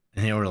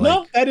 And they were like,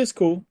 no, that is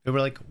cool. They were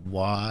like,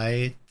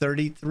 why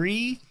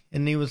 33?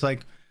 And he was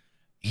like,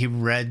 he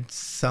read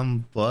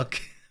some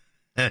book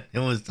and it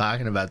was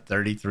talking about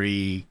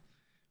 33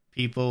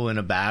 people in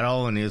a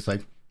battle. And he was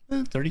like,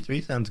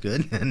 33 sounds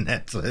good. And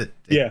that's what it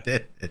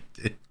did.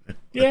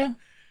 Yeah.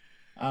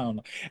 I don't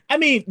know. I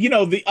mean,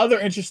 the other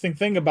interesting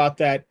thing about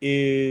that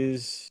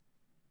is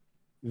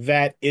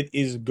that it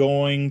is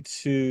going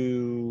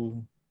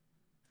to,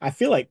 I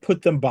feel like,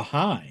 put them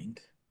behind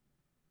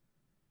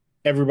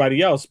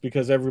everybody else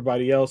because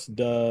everybody else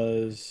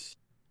does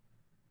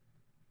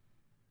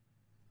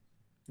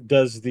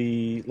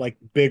the like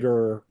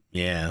bigger.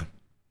 Yeah.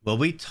 Well,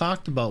 we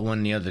talked about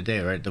one the other day,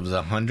 right? There was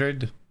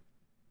 100.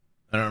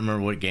 I don't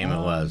remember what game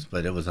it was,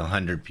 but it was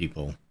 100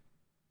 people.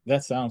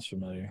 That sounds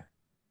familiar.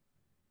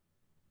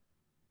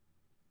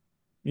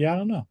 Yeah, I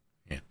don't know.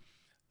 Yeah.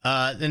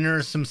 Then there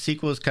are some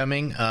sequels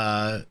coming.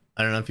 I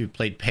don't know if you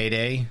played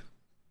Payday.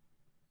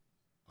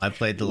 I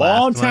played the last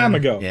long time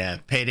ago. Yeah,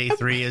 Payday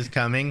 3 is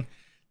coming.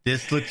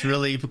 This looks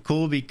really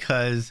cool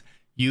because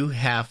you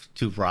have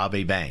to rob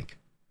a bank.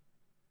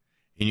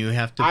 And you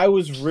have to I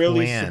was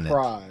really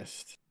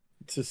surprised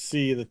to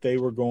see that they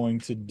were going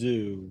to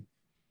do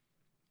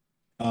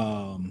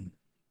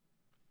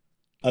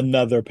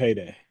another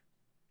Payday.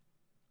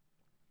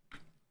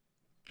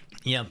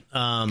 Yep.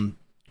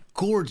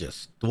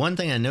 Gorgeous. The one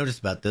thing I noticed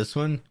about this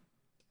one,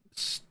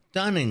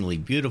 stunningly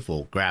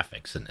beautiful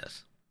graphics in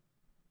this.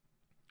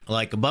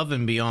 Like above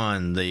and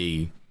beyond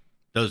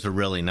those are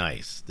really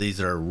nice. These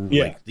are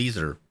these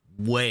are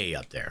way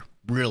up there.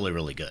 Really,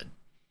 really good.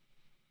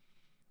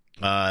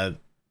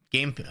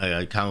 Game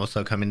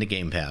also coming to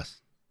Game Pass.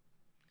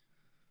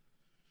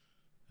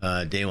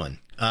 Day one.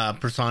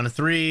 Persona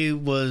 3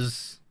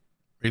 was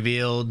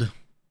revealed.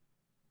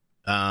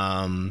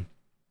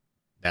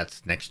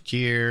 That's next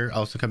year.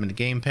 Also coming to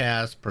Game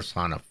Pass.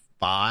 Persona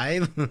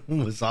 5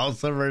 was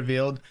also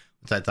revealed,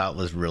 which I thought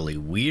was really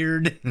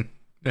weird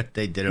that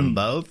they did them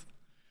both.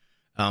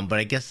 But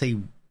I guess they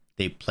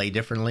play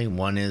differently.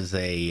 One is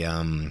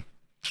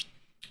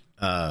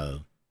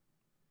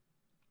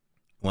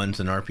one's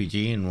an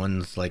RPG and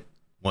one's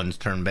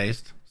turn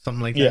based,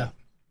 something like that.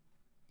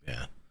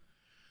 Yeah.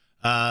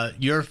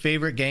 Your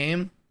favorite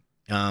game?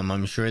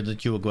 I'm sure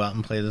that you will go out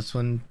and play this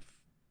one.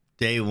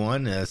 Day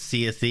one,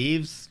 Sea of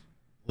Thieves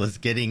was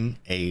getting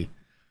a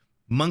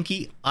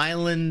Monkey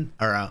Island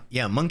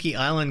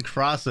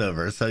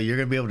crossover, so you're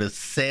gonna be able to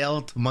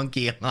sail to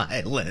Monkey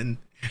Island.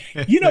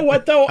 You know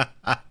what though?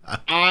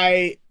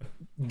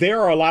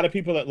 There are a lot of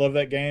people that love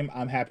that game.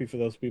 I'm happy for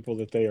those people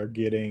that they are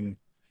getting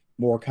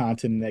more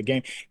content in that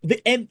game.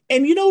 And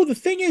the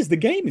thing is, the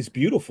game is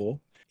beautiful.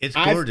 It's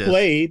gorgeous. I've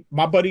played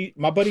my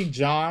buddy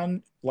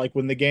John, like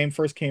when the game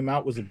first came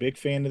out, was a big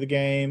fan of the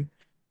game.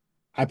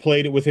 I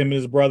played it with him and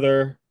his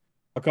brother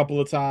a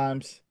couple of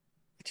times.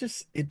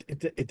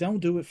 It don't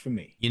do it for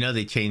me.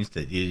 They changed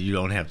it. You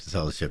don't have to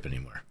sell the ship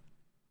anymore.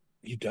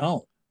 You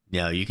don't.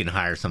 No, you can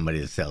hire somebody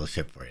to sell the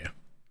ship for you.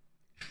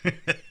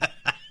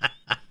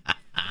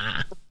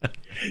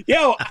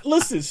 Yo,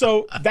 listen,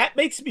 so that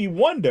makes me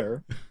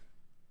wonder,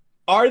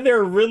 are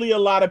there really a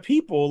lot of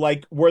people?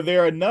 Like, were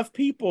there enough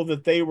people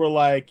that they were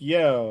like,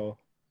 yo,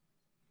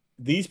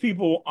 these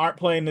people aren't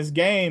playing this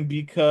game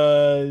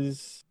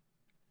because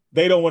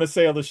they don't want to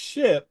sail the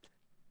ship.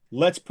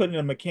 Let's put in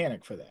a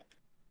mechanic for that.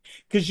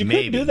 Because you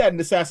couldn't do that in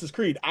Assassin's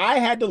Creed. I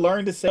had to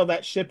learn to sail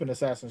that ship in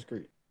Assassin's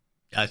Creed.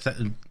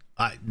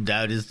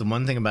 That is the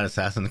one thing about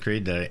Assassin's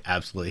Creed that I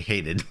absolutely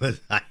hated,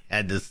 was I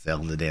had to sail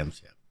the damn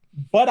ship.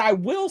 But I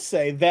will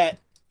say that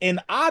in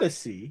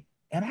Odyssey,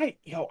 and I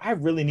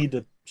really need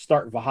to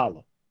start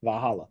Valhalla. In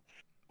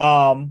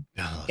so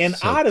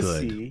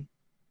Odyssey,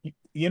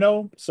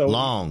 so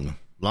long,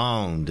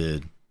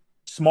 dude.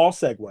 Small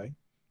segue.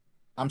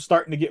 I'm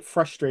starting to get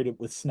frustrated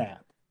with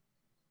Snap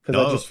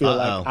because I just feel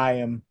like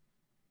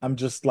I'm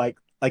just like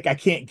I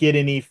can't get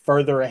any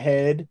further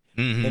ahead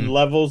in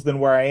levels than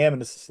where I am,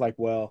 and it's just like,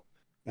 well,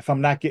 if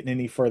I'm not getting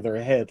any further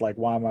ahead, like,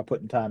 why am I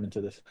putting time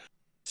into this?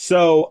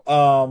 So,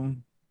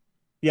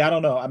 yeah, I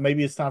don't know.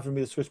 Maybe it's time for me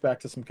to switch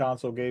back to some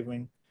console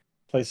gaming,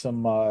 play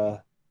some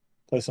Valhalla.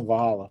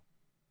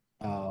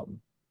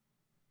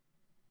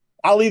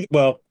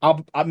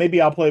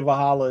 Maybe I'll play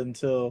Valhalla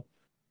until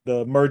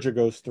the merger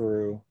goes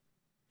through.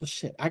 But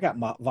shit, I got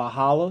my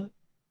Valhalla.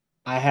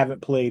 I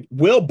haven't played.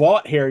 Will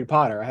bought Harry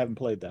Potter. I haven't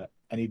played that.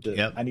 I need to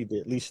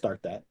at least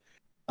start that.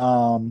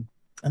 And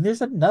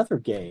there's another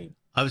game.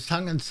 I was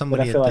talking to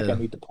somebody. I feel like I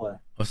need to play. I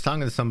was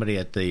talking to somebody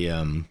at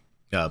the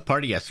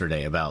party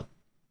yesterday about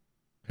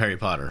Harry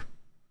Potter.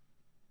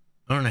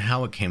 I don't know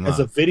how it came up. As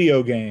a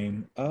video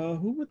game.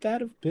 Who would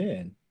that have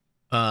been?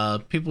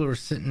 People were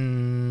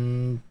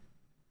sitting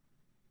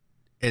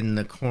in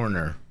the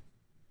corner.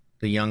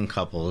 The young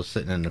couple was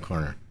sitting in the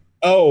corner.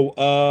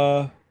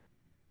 Oh,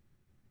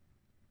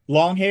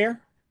 long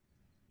hair?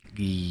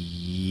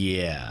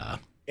 Yeah.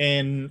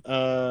 And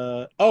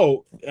that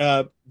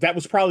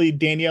was probably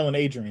Danielle and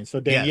Adrian. So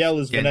Danielle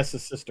is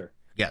Vanessa's sister.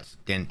 Yes.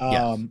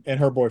 And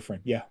her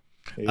boyfriend. Yeah.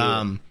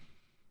 And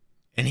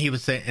he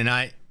was saying, and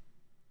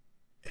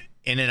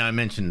then I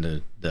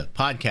mentioned the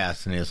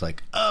podcast, and he was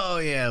like, "Oh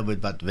yeah,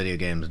 about the video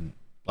games and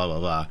blah blah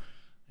blah."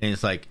 And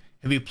he's like,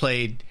 "Have you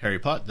played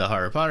the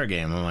Harry Potter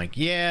game?" I'm like,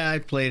 "Yeah, I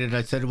played it.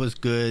 I said it was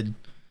good.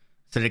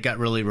 Said it got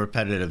really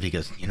repetitive." He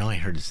goes, "I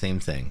heard the same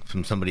thing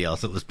from somebody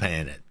else that was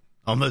playing it.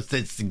 Almost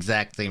its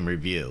exact same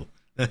review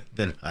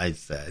that I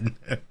said."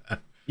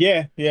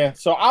 Yeah.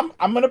 So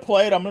I'm gonna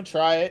play it. I'm gonna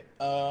try it.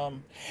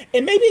 And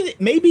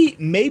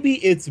maybe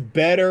it's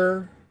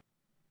better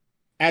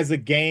as a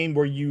game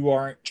where you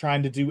aren't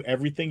trying to do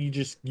everything.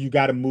 You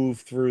got to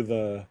move through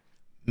the.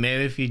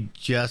 Maybe if you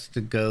just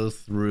to go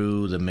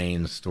through the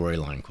main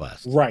storyline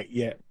quest. Right.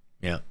 Yeah.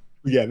 Yeah.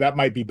 Yeah, that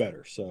might be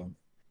better. So.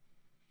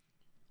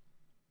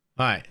 All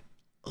right.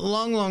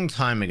 Long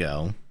time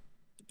ago.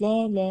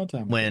 Long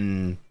time ago.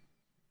 When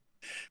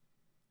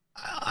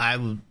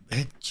I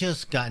had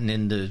just gotten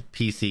into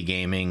PC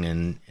gaming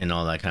and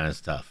all that kind of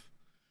stuff.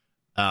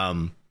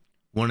 One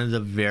of the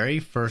very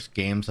first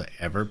games I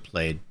ever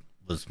played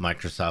was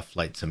Microsoft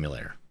Flight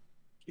Simulator.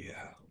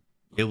 Yeah.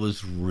 It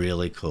was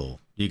really cool.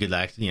 You could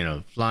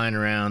flying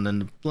around in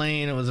the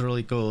plane. It was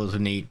really cool. It was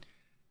neat.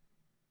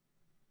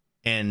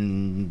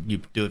 And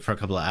you do it for a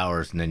couple of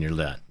hours and then you're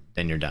done.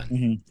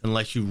 Mm-hmm.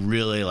 Unless you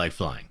really like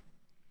flying.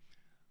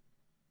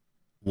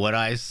 What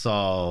I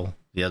saw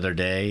the other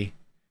day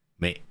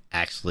may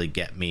actually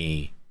get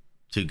me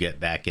to get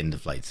back into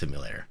Flight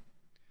Simulator.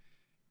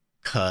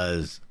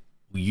 'Cause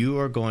you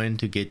are going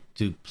to get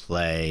to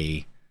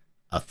play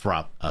a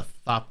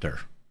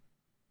Thopter,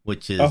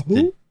 which is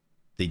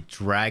the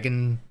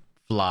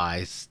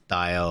dragonfly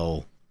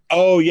style.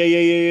 Oh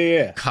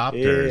yeah.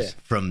 Copters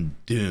from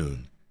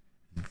Dune.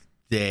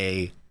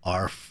 They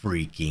are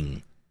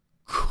freaking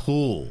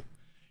cool.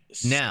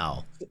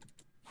 Now,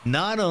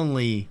 not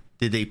only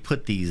did they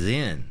put these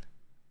in,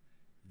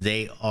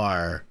 they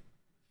are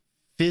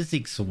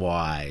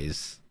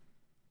physics-wise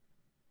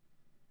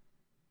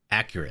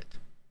accurate.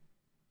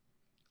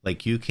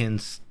 Like, you can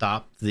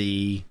stop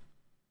the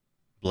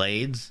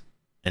blades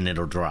and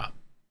it'll drop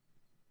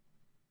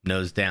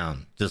nose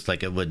down just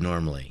like it would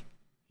normally,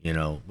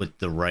 with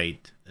the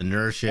right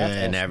inertia. That's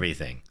and awesome.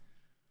 Everything.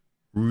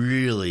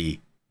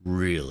 Really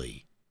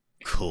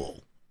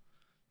cool.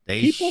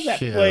 People that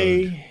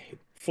play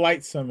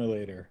Flight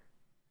Simulator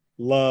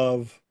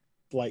love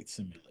Flight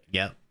Simulator.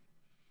 Yep.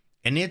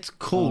 And it's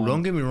cool.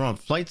 Don't get me wrong.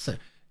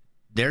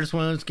 There's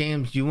one of those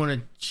games you want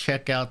to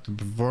check out the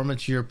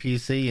performance of your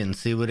PC and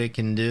see what it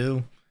can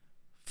do.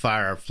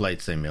 Fire up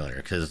Flight Simulator,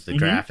 because the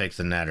graphics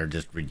in that are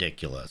just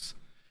ridiculous.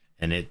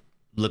 And it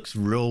looks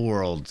real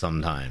world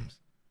sometimes.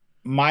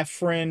 My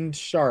friend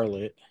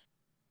Charlotte,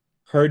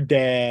 her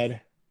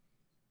dad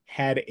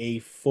had a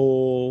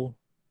full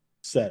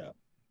setup.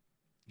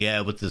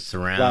 Yeah, with the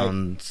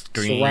surround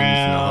screens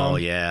and all,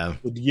 yeah.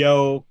 With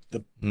yoke,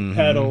 the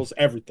pedals,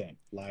 everything.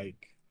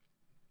 Like,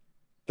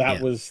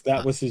 that was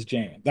his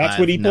jam. That's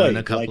what he played.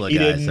 A couple of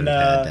guys that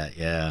have had that,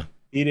 yeah.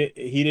 He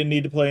didn't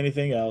need to play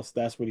anything else.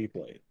 That's what he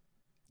played.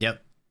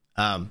 Yep.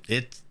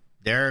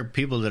 there are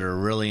people that are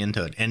really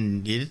into it,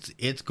 and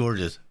it's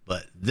gorgeous.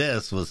 But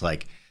this was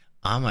like,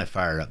 I might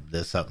fire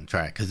this up and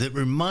try it because it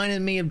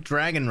reminded me of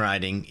dragon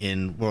riding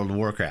in World of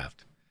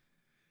Warcraft.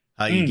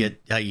 How you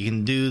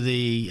can do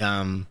the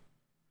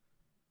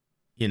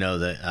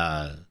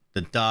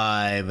the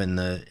dive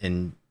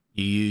and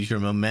you use your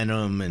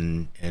momentum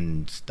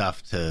and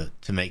stuff to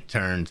make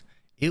turns.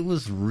 It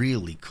was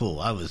really cool.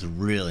 I was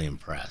really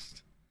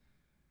impressed.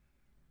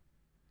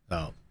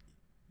 So,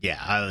 yeah,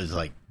 I was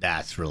like,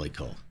 that's really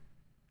cool.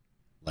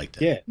 Like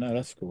that. Yeah, no,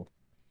 that's cool.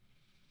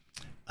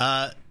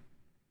 I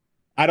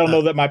don't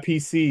know that my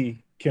PC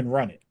can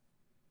run it.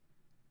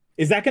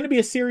 Is that going to be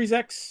a Series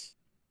X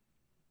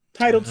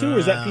title too, or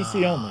is that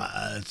PC only?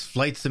 It's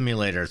Flight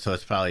Simulator, so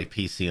it's probably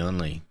PC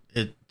only.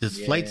 Does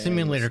Flight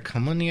Simulator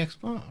come on the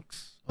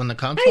Xbox? On the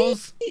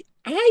consoles?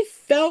 I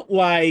felt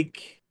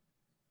like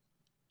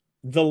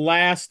the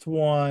last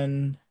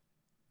one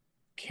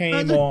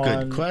came That's a on.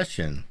 good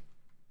question.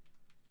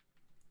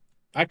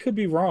 I could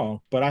be wrong,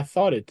 but I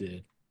thought it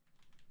did.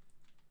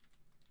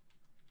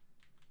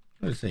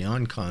 Let's see,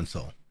 on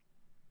console.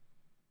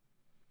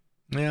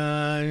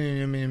 Yeah.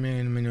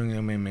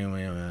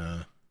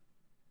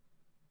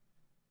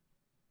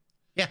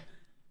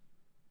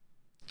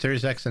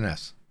 Series X and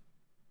S.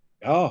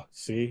 Oh,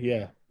 see,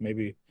 yeah,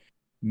 maybe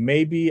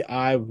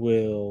I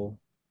will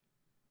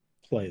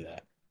play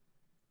that.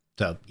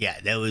 So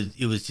yeah,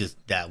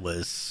 that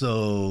was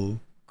so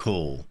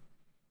cool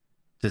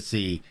to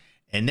see.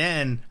 And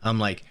then I'm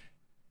like,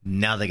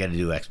 now they got to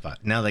do Xbox.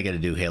 Now they got to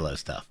do Halo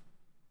stuff.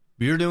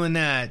 If you're doing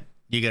that,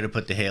 you got to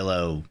put the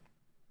Halo.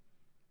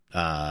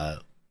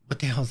 What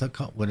the hell is that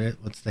called?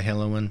 What's the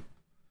Halo one?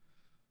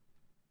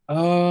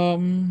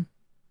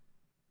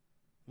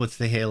 What's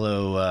the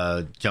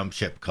Halo jump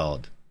ship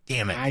called?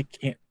 Damn it! I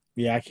can't.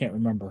 Yeah, I can't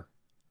remember.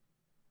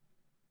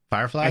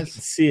 Fireflies. I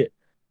can see it.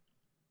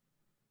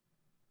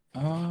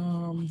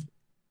 Hold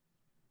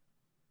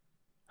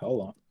on.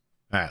 All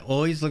right.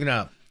 Well, he's looking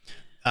up.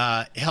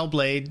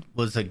 Hellblade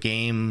was a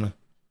game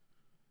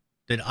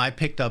that I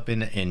picked up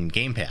in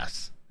Game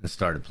Pass and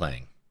started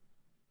playing.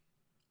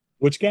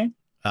 Which game?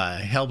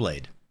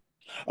 Hellblade.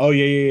 Oh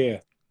yeah.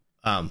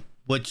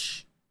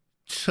 Which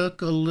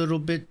took a little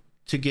bit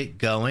to get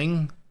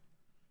going,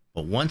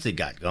 but once it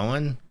got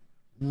going,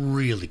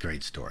 really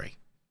great story.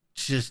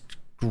 Just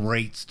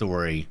great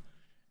story.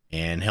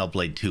 And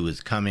Hellblade 2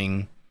 is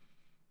coming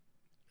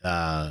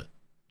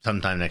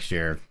sometime next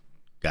year.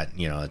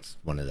 It's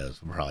one of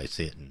those. We'll probably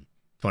see it in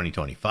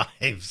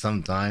 2025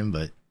 sometime,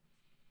 but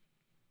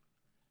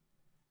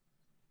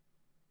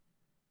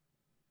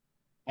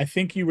I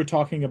think you were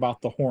talking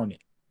about the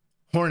Hornet.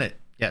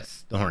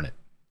 Yes, the Hornet.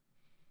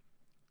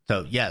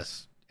 So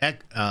yes,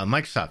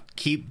 Microsoft,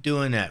 keep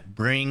doing that.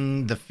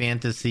 Bring the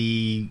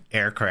fantasy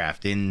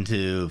aircraft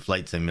into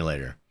Flight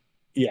Simulator.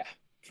 Yeah,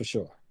 for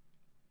sure.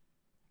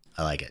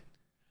 I like it.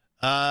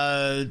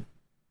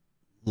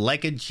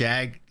 Like a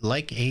Jagan.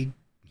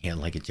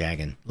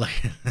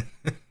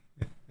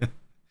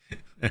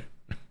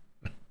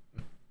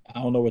 I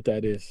don't know what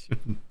that is.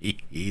 Me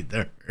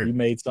either. You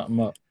made something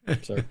up,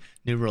 sir.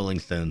 New Rolling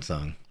Stone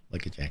song,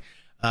 Like a Jag.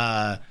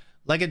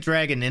 Like a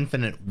Dragon,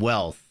 Infinite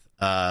Wealth.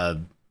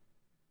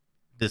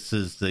 This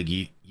is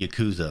the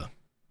Yakuza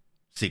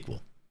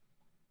sequel.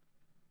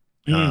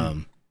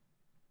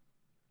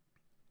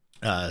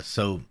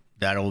 So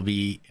that'll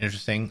be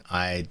interesting.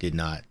 I did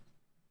not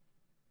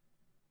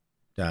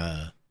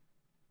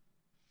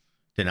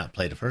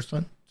play the first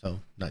one, so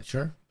not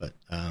sure. But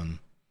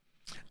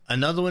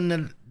another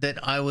one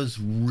that I was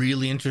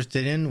really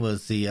interested in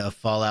was the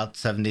Fallout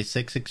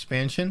 76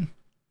 expansion.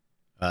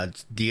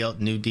 It's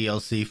new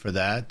DLC for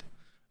that.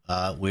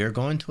 We're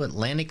going to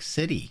Atlantic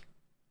City,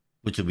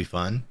 which will be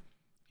fun.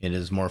 It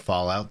is more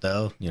Fallout,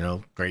 though.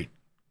 Great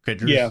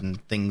critters and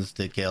things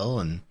to kill,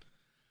 and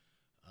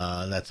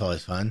that's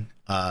always fun.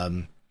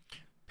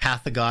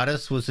 Path of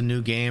Goddess was a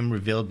new game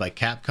revealed by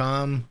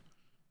Capcom.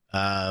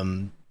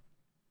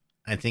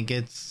 I think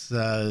it's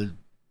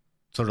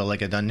sort of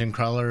like a dungeon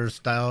crawler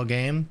style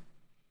game.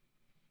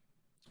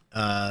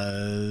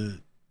 There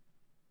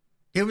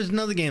was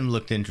another game that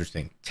looked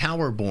interesting,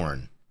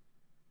 Towerborn.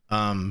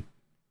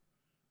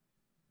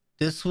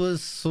 This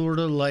was sort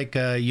of like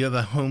you have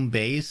a home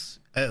base.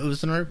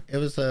 It's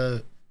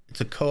a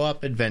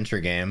co-op adventure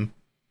game.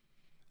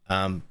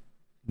 Where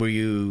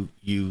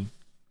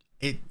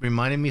it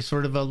reminded me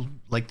sort of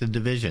like The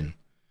Division.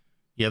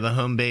 You have a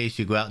home base,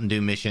 you go out and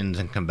do missions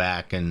and come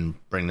back and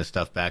bring the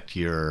stuff back to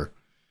your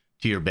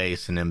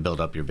base and then build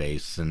up your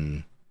base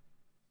and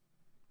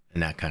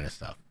that kind of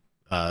stuff.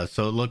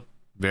 So it looked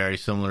very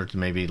similar to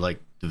maybe like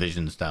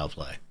Division style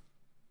play.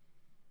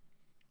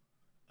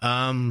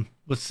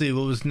 Let's see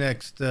what was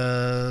next.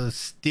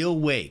 Steel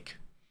Wake,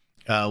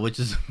 which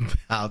is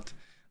about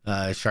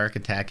a shark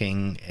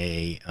attacking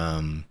a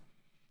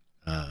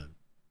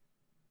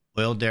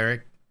oil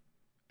derrick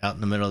out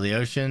in the middle of the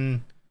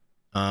ocean.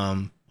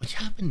 Which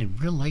happened in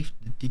real life.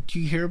 Did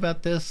you hear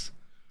about this?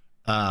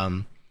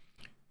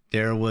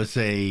 There was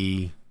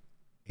a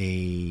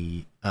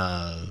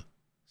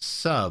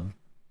sub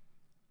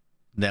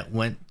that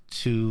went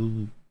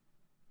to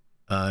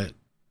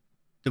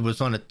it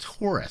was on a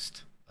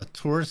tourist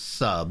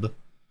sub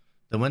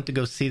that went to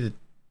go see the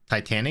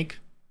Titanic,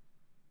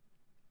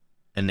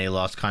 and they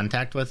lost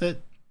contact with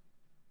it?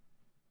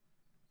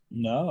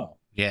 No.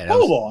 Yeah.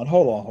 Hold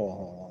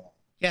on.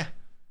 Yeah.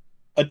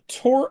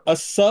 A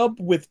sub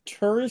with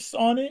tourists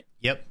on it?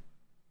 Yep.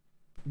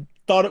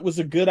 Thought it was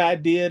a good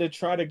idea to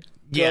try to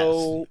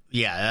go. Yes.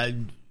 Yeah.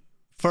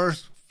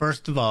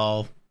 First of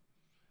all,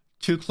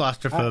 too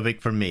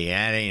claustrophobic for me.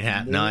 That ain't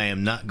happening. I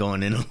am not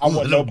going in a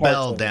little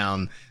bell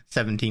down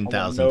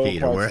 17,000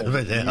 feet or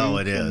wherever the hell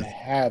it is.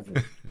 Have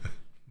it.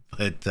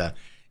 But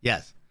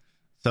yes.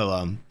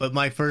 So but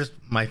my first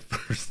I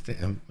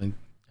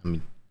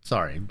mean,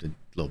 sorry, a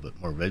little bit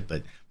morbid,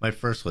 but my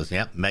first was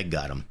Meg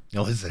got him. It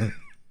was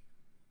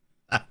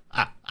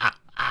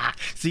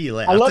see you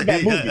later. I love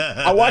that movie.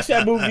 I watched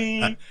that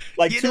movie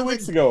like 2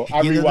 weeks ago.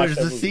 I rewatched there's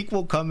a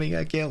sequel coming.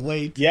 I can't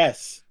wait.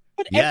 Yes.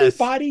 But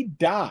everybody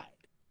died.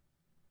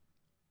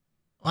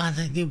 Well,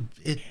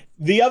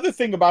 the other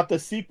thing about the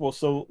sequel,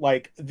 so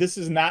like this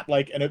is not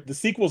like, and the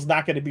sequel's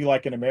not going to be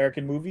like an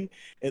American movie.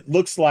 It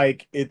looks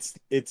like it's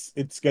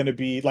going to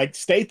be like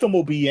Statham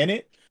will be in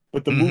it,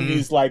 but the movie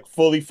is like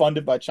fully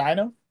funded by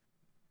China.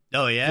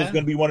 Oh yeah, so it's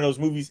going to be one of those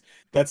movies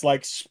that's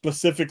like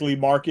specifically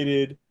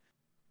marketed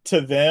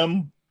to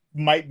them.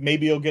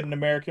 Maybe it'll get an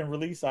American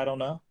release. I don't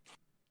know.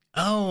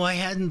 Oh, I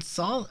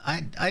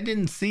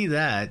didn't see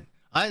that.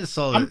 I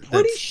saw. I'm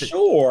pretty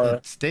sure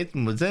that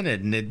Statham was in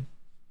it, and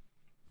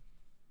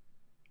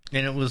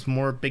it was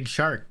more Big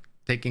Shark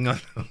taking on.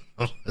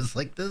 I was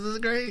like, this is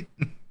great.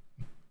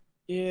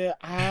 Yeah,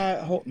 I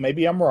hope.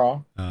 Maybe I'm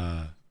wrong.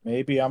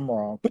 Maybe I'm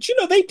wrong, but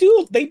they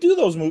do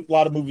those a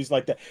lot of movies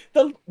like that.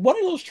 One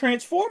of those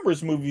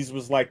Transformers movies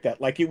was like that.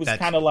 Like it was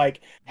kind of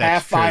like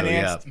half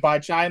financed by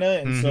China,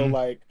 and so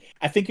like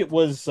I think it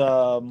was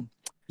the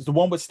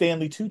one with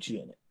Stanley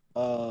Tucci in it,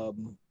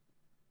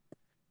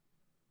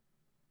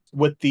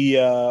 with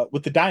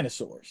the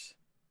dinosaurs.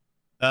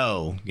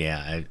 Oh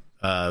yeah,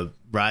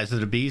 Rise of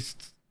the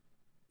Beasts.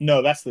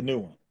 No, that's the new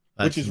one,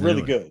 which is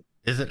really good.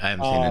 Is it? I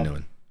haven't seen the new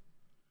one.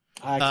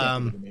 I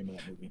can't think of the name of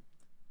that movie.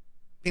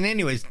 And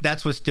anyways,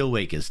 that's what Still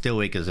Wake is. Still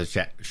Wake is a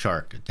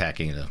shark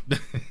attacking an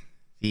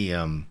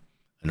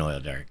oil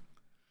derrick.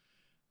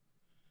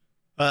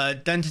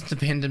 Dungeons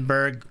of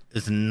Hindenburg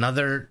is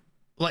another,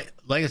 like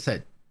I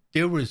said,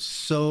 there were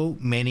so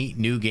many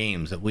new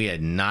games that we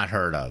had not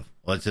heard of.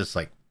 Well, it's just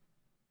like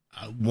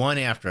one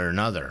after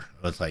another.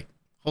 It was like,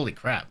 holy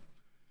crap.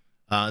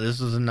 This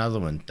was another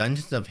one.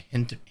 Dungeons of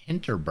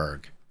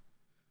Hinterberg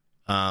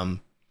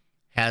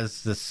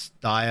has the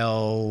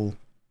style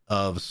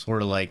of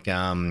sort of like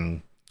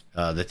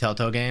the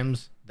Telltale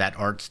games, that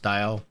art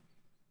style,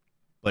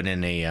 but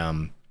in a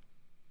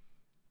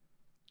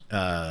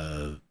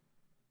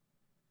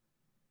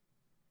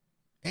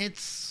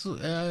it's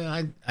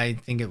I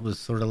think it was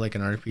sort of like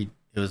an RPG.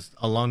 It was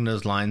along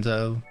those lines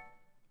of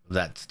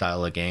that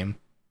style of game.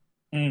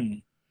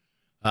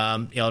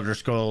 Elder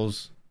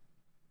Scrolls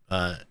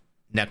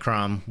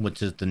Necrom,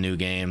 which is the new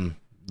game,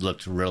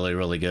 looks really,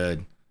 really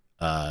good.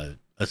 A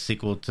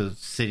sequel to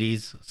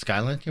Cities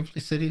Skylines. Can you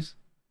play Cities?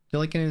 Do you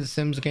like any of the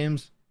Sims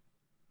games?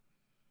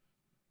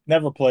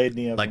 Never played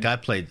any of them. Like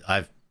I've played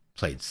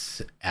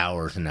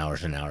hours and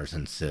hours and hours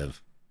in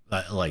Civ,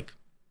 like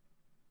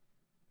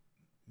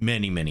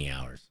many, many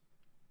hours.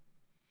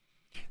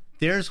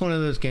 There's one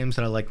of those games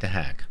that I like to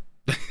hack.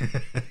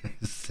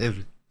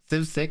 Civ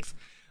 6.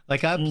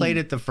 Like I played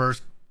it the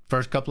first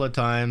couple of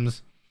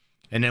times,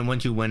 and then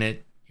once you win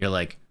it, you're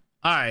like,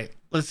 all right,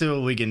 let's see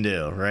what we can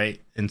do, right?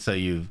 And so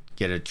you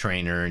get a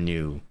trainer and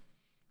you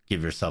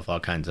give yourself all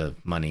kinds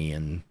of money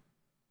and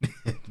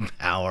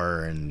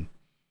power and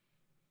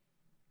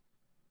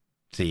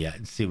see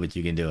what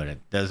you can do in it.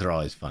 Those are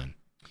always fun.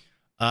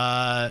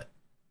 Don't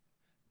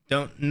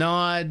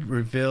Nod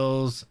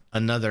reveals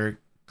another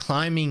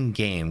climbing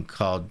game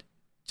called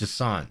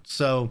Jasant.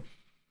 So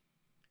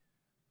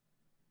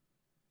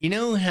you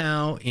know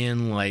how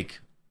in like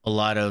a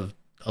lot of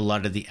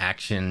the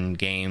action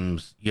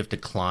games you have to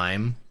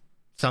climb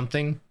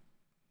something,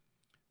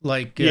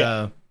 like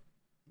like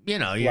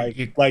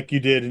you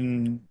did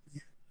in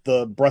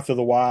the Breath of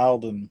the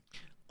Wild and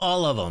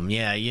all of them,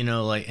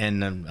 like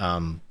and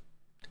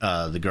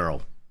the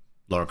girl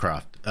Lara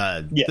Croft,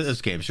 yes.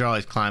 Those games you're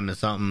always climbing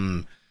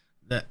something.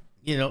 That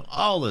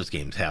all those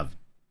games have.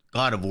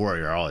 God of War,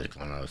 you're always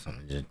climbing over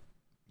something. Just,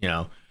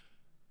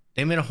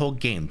 they made a whole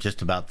game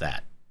just about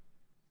that.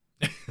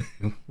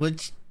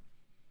 Which,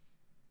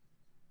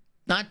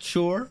 not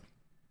sure.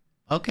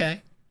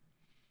 Okay.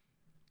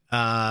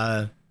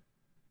 We'll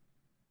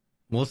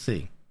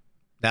see.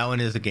 That one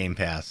is a Game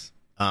Pass.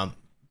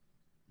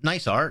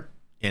 Nice art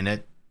in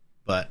it,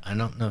 but I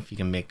don't know if you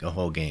can make a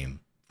whole game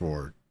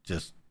for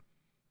just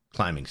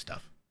climbing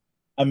stuff.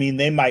 I mean,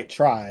 they might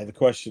try. The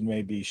question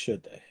may be,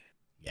 should they?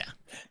 Yeah.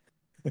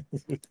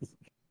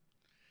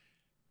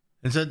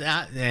 And so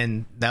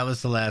that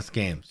was the last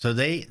game. So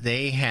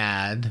they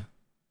had,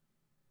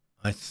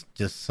 I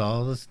just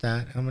saw the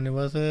stat. How many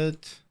was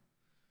it?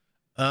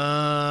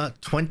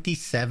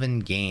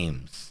 27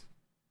 games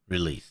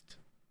released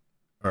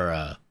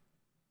or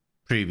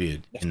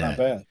previewed. That's in not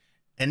that. bad.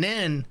 And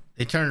then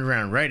they turned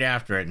around right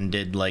after it and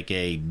did like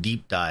a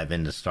deep dive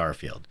into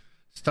Starfield.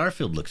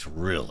 Starfield looks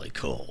really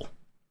cool,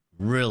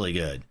 really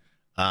good.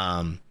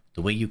 The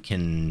way you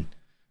can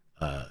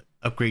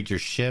upgrade your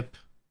ship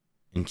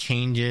and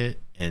change it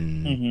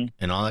and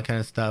all that kind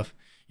of stuff.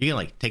 You can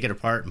like take it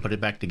apart and put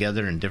it back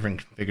together in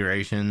different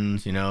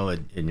configurations, you know,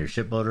 in your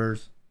ship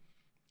builders.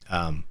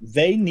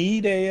 They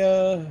need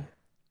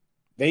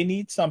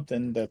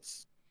something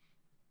that's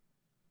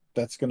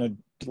gonna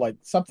like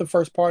something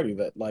first party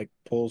that like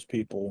pulls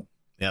people.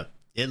 Yep,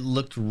 it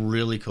looked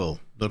really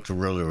cool. Looked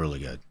really, really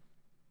good.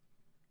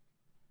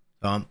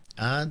 That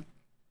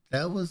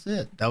was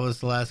it. That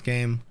was the last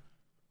game.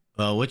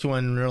 Which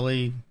one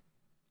really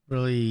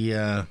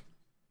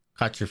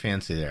caught your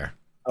fancy there?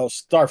 Oh,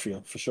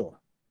 Starfield for sure.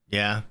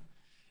 Yeah,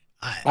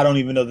 I don't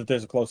even know that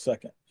there's a close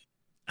second.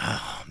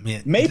 Oh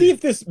man, Maybe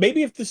if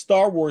the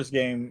Star Wars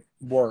game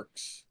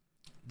works,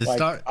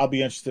 the I'll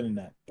be interested in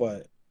that.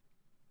 But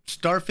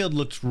Starfield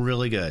looks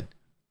really good.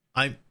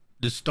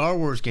 The Star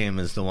Wars game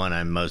is the one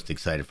I'm most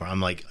excited for.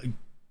 I'm like,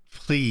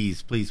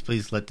 please, please,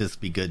 please let this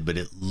be good. But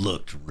it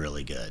looked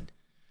really good.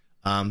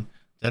 The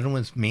other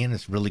one's, man,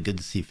 it's really good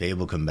to see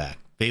Fable come back.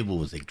 Fable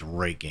was a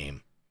great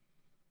game.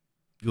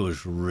 It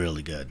was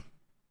really good.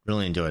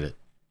 Really enjoyed it.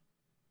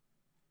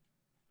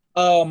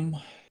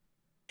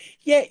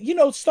 Yeah,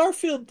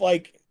 Starfield,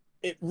 like,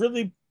 it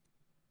really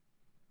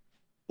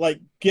like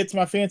gets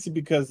my fancy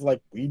because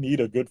like we need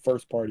a good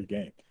first party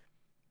game.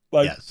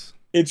 Like, yes,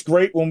 it's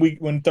great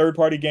when third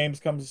party games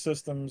come to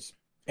systems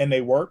and they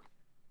work,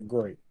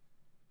 great.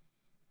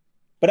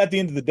 But at the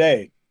end of the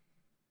day,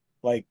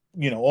 like,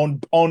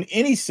 on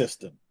any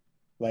system,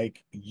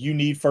 like you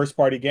need first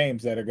party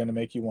games that are going to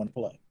make you want to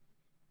play.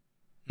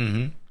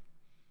 Mm-hmm.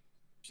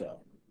 So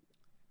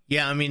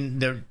yeah, I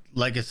mean,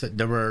 like I said,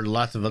 there were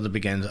lots of other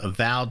big games.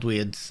 Avowed we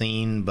had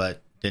seen,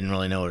 but didn't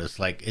really know what it's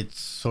like. It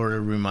sort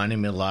of reminded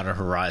me a lot of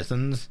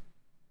Horizons.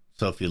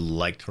 So if you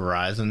liked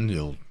Horizon,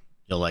 you'll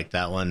like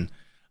that one.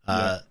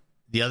 Yeah.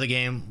 The other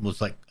game was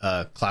like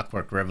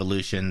Clockwork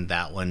Revolution.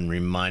 That one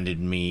reminded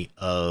me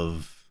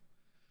of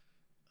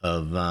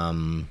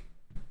the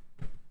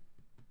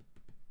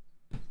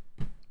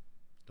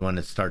one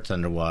that starts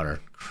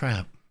underwater.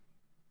 Crap.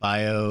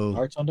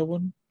 Hearts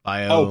Underwood?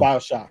 Bio. Oh,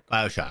 BioShock.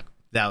 BioShock.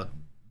 That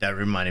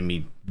reminded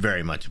me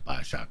very much of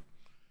BioShock.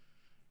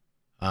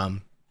 That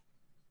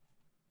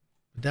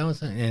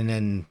was, and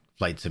then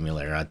Flight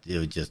Simulator. It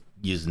was just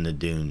using the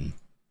Dune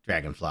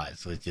Dragonflies,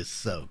 so it's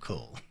just so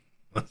cool.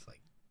 It's like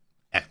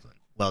excellent,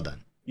 well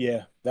done.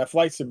 Yeah, that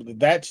Flight Simulator.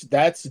 That's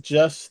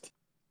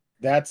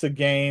a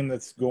game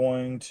that's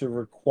going to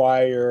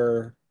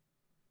require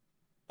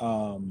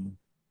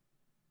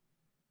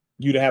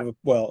you to have if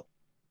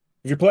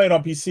you're playing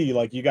on PC,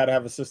 like you got to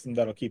have a system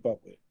that'll keep up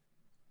with it.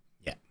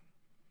 Yeah.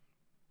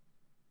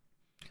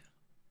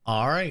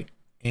 All right,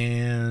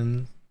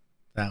 and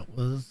that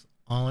was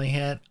all I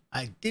had.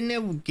 I didn't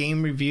have a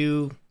game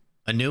review,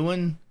 a new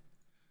one,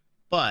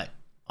 but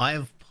I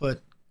have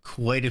put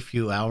quite a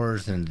few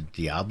hours into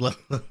Diablo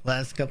the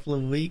last couple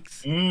of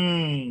weeks.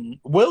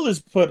 Will has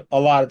put a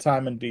lot of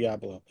time in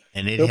Diablo,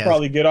 and he'll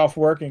probably get off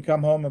work and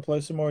come home and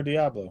play some more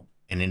Diablo.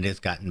 And it has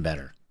gotten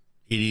better.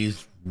 It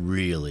is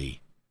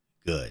really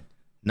good.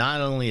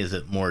 Not only is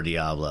it more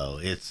Diablo,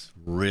 it's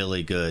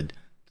really good.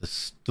 The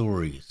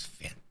story is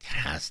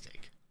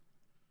fantastic.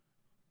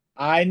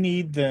 I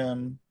need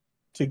them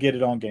to get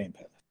it on Game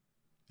Pass.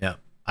 Yeah,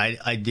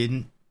 I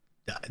didn't.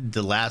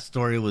 The last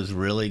story was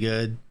really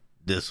good.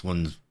 This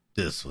one's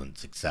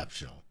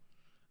exceptional.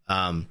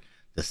 The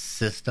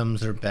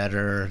systems are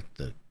better.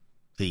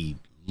 The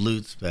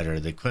loot's better.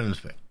 The equipment's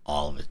better.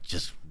 All of it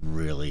just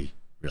really,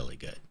 really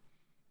good.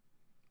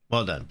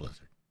 Well done,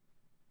 Blizzard.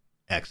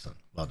 Excellent.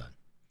 Well done.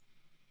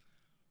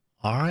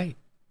 All right.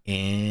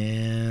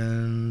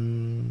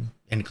 And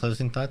any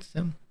closing thoughts,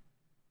 Tim?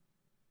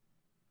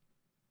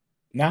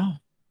 No.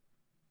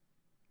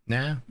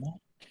 Nah.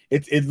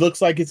 It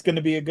looks like it's going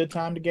to be a good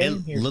time to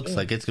game. It looks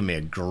like it's going to be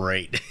a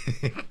great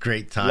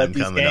time. Let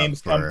these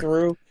games come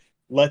through.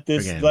 Let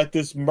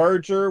this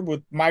merger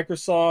with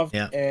Microsoft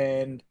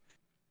and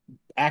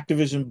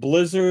Activision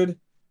Blizzard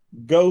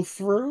go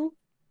through,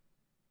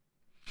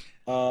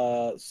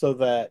 so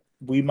that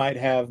we might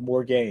have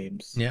more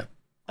games. Yeah,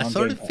 I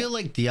sort of feel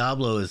like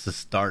Diablo is the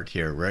start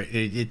here, right?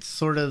 It's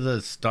sort of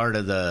the start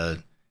of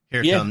the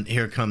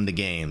here come the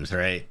games,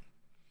 right?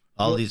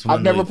 All these ones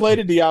I've never played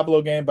a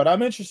Diablo game, but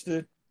I'm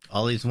interested.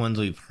 All these ones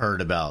we've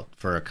heard about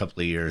for a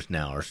couple of years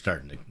now are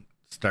starting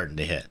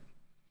to hit.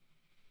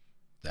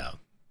 So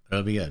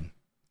it'll be good.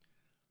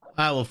 All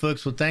right, well,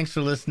 folks, thanks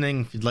for listening.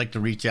 If you'd like to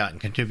reach out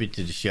and contribute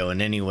to the show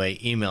in any way,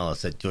 email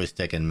us at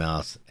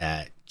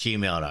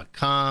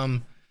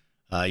joystickandmouse@gmail.com.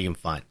 You can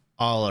find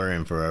all our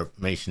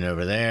information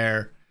over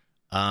there.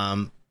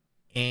 And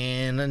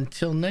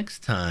until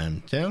next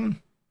time,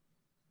 Tim.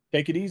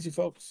 Take it easy,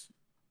 folks.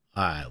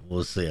 All right,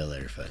 we'll see you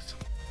later, folks.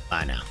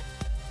 Bye now.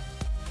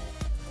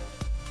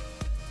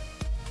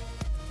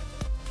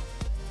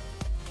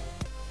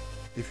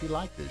 If you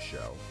like this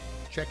show,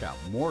 check out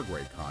more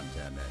great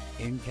content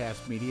at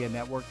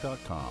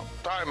IncastMediaNetwork.com.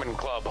 Diamond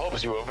Club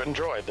hopes you have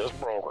enjoyed this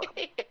program.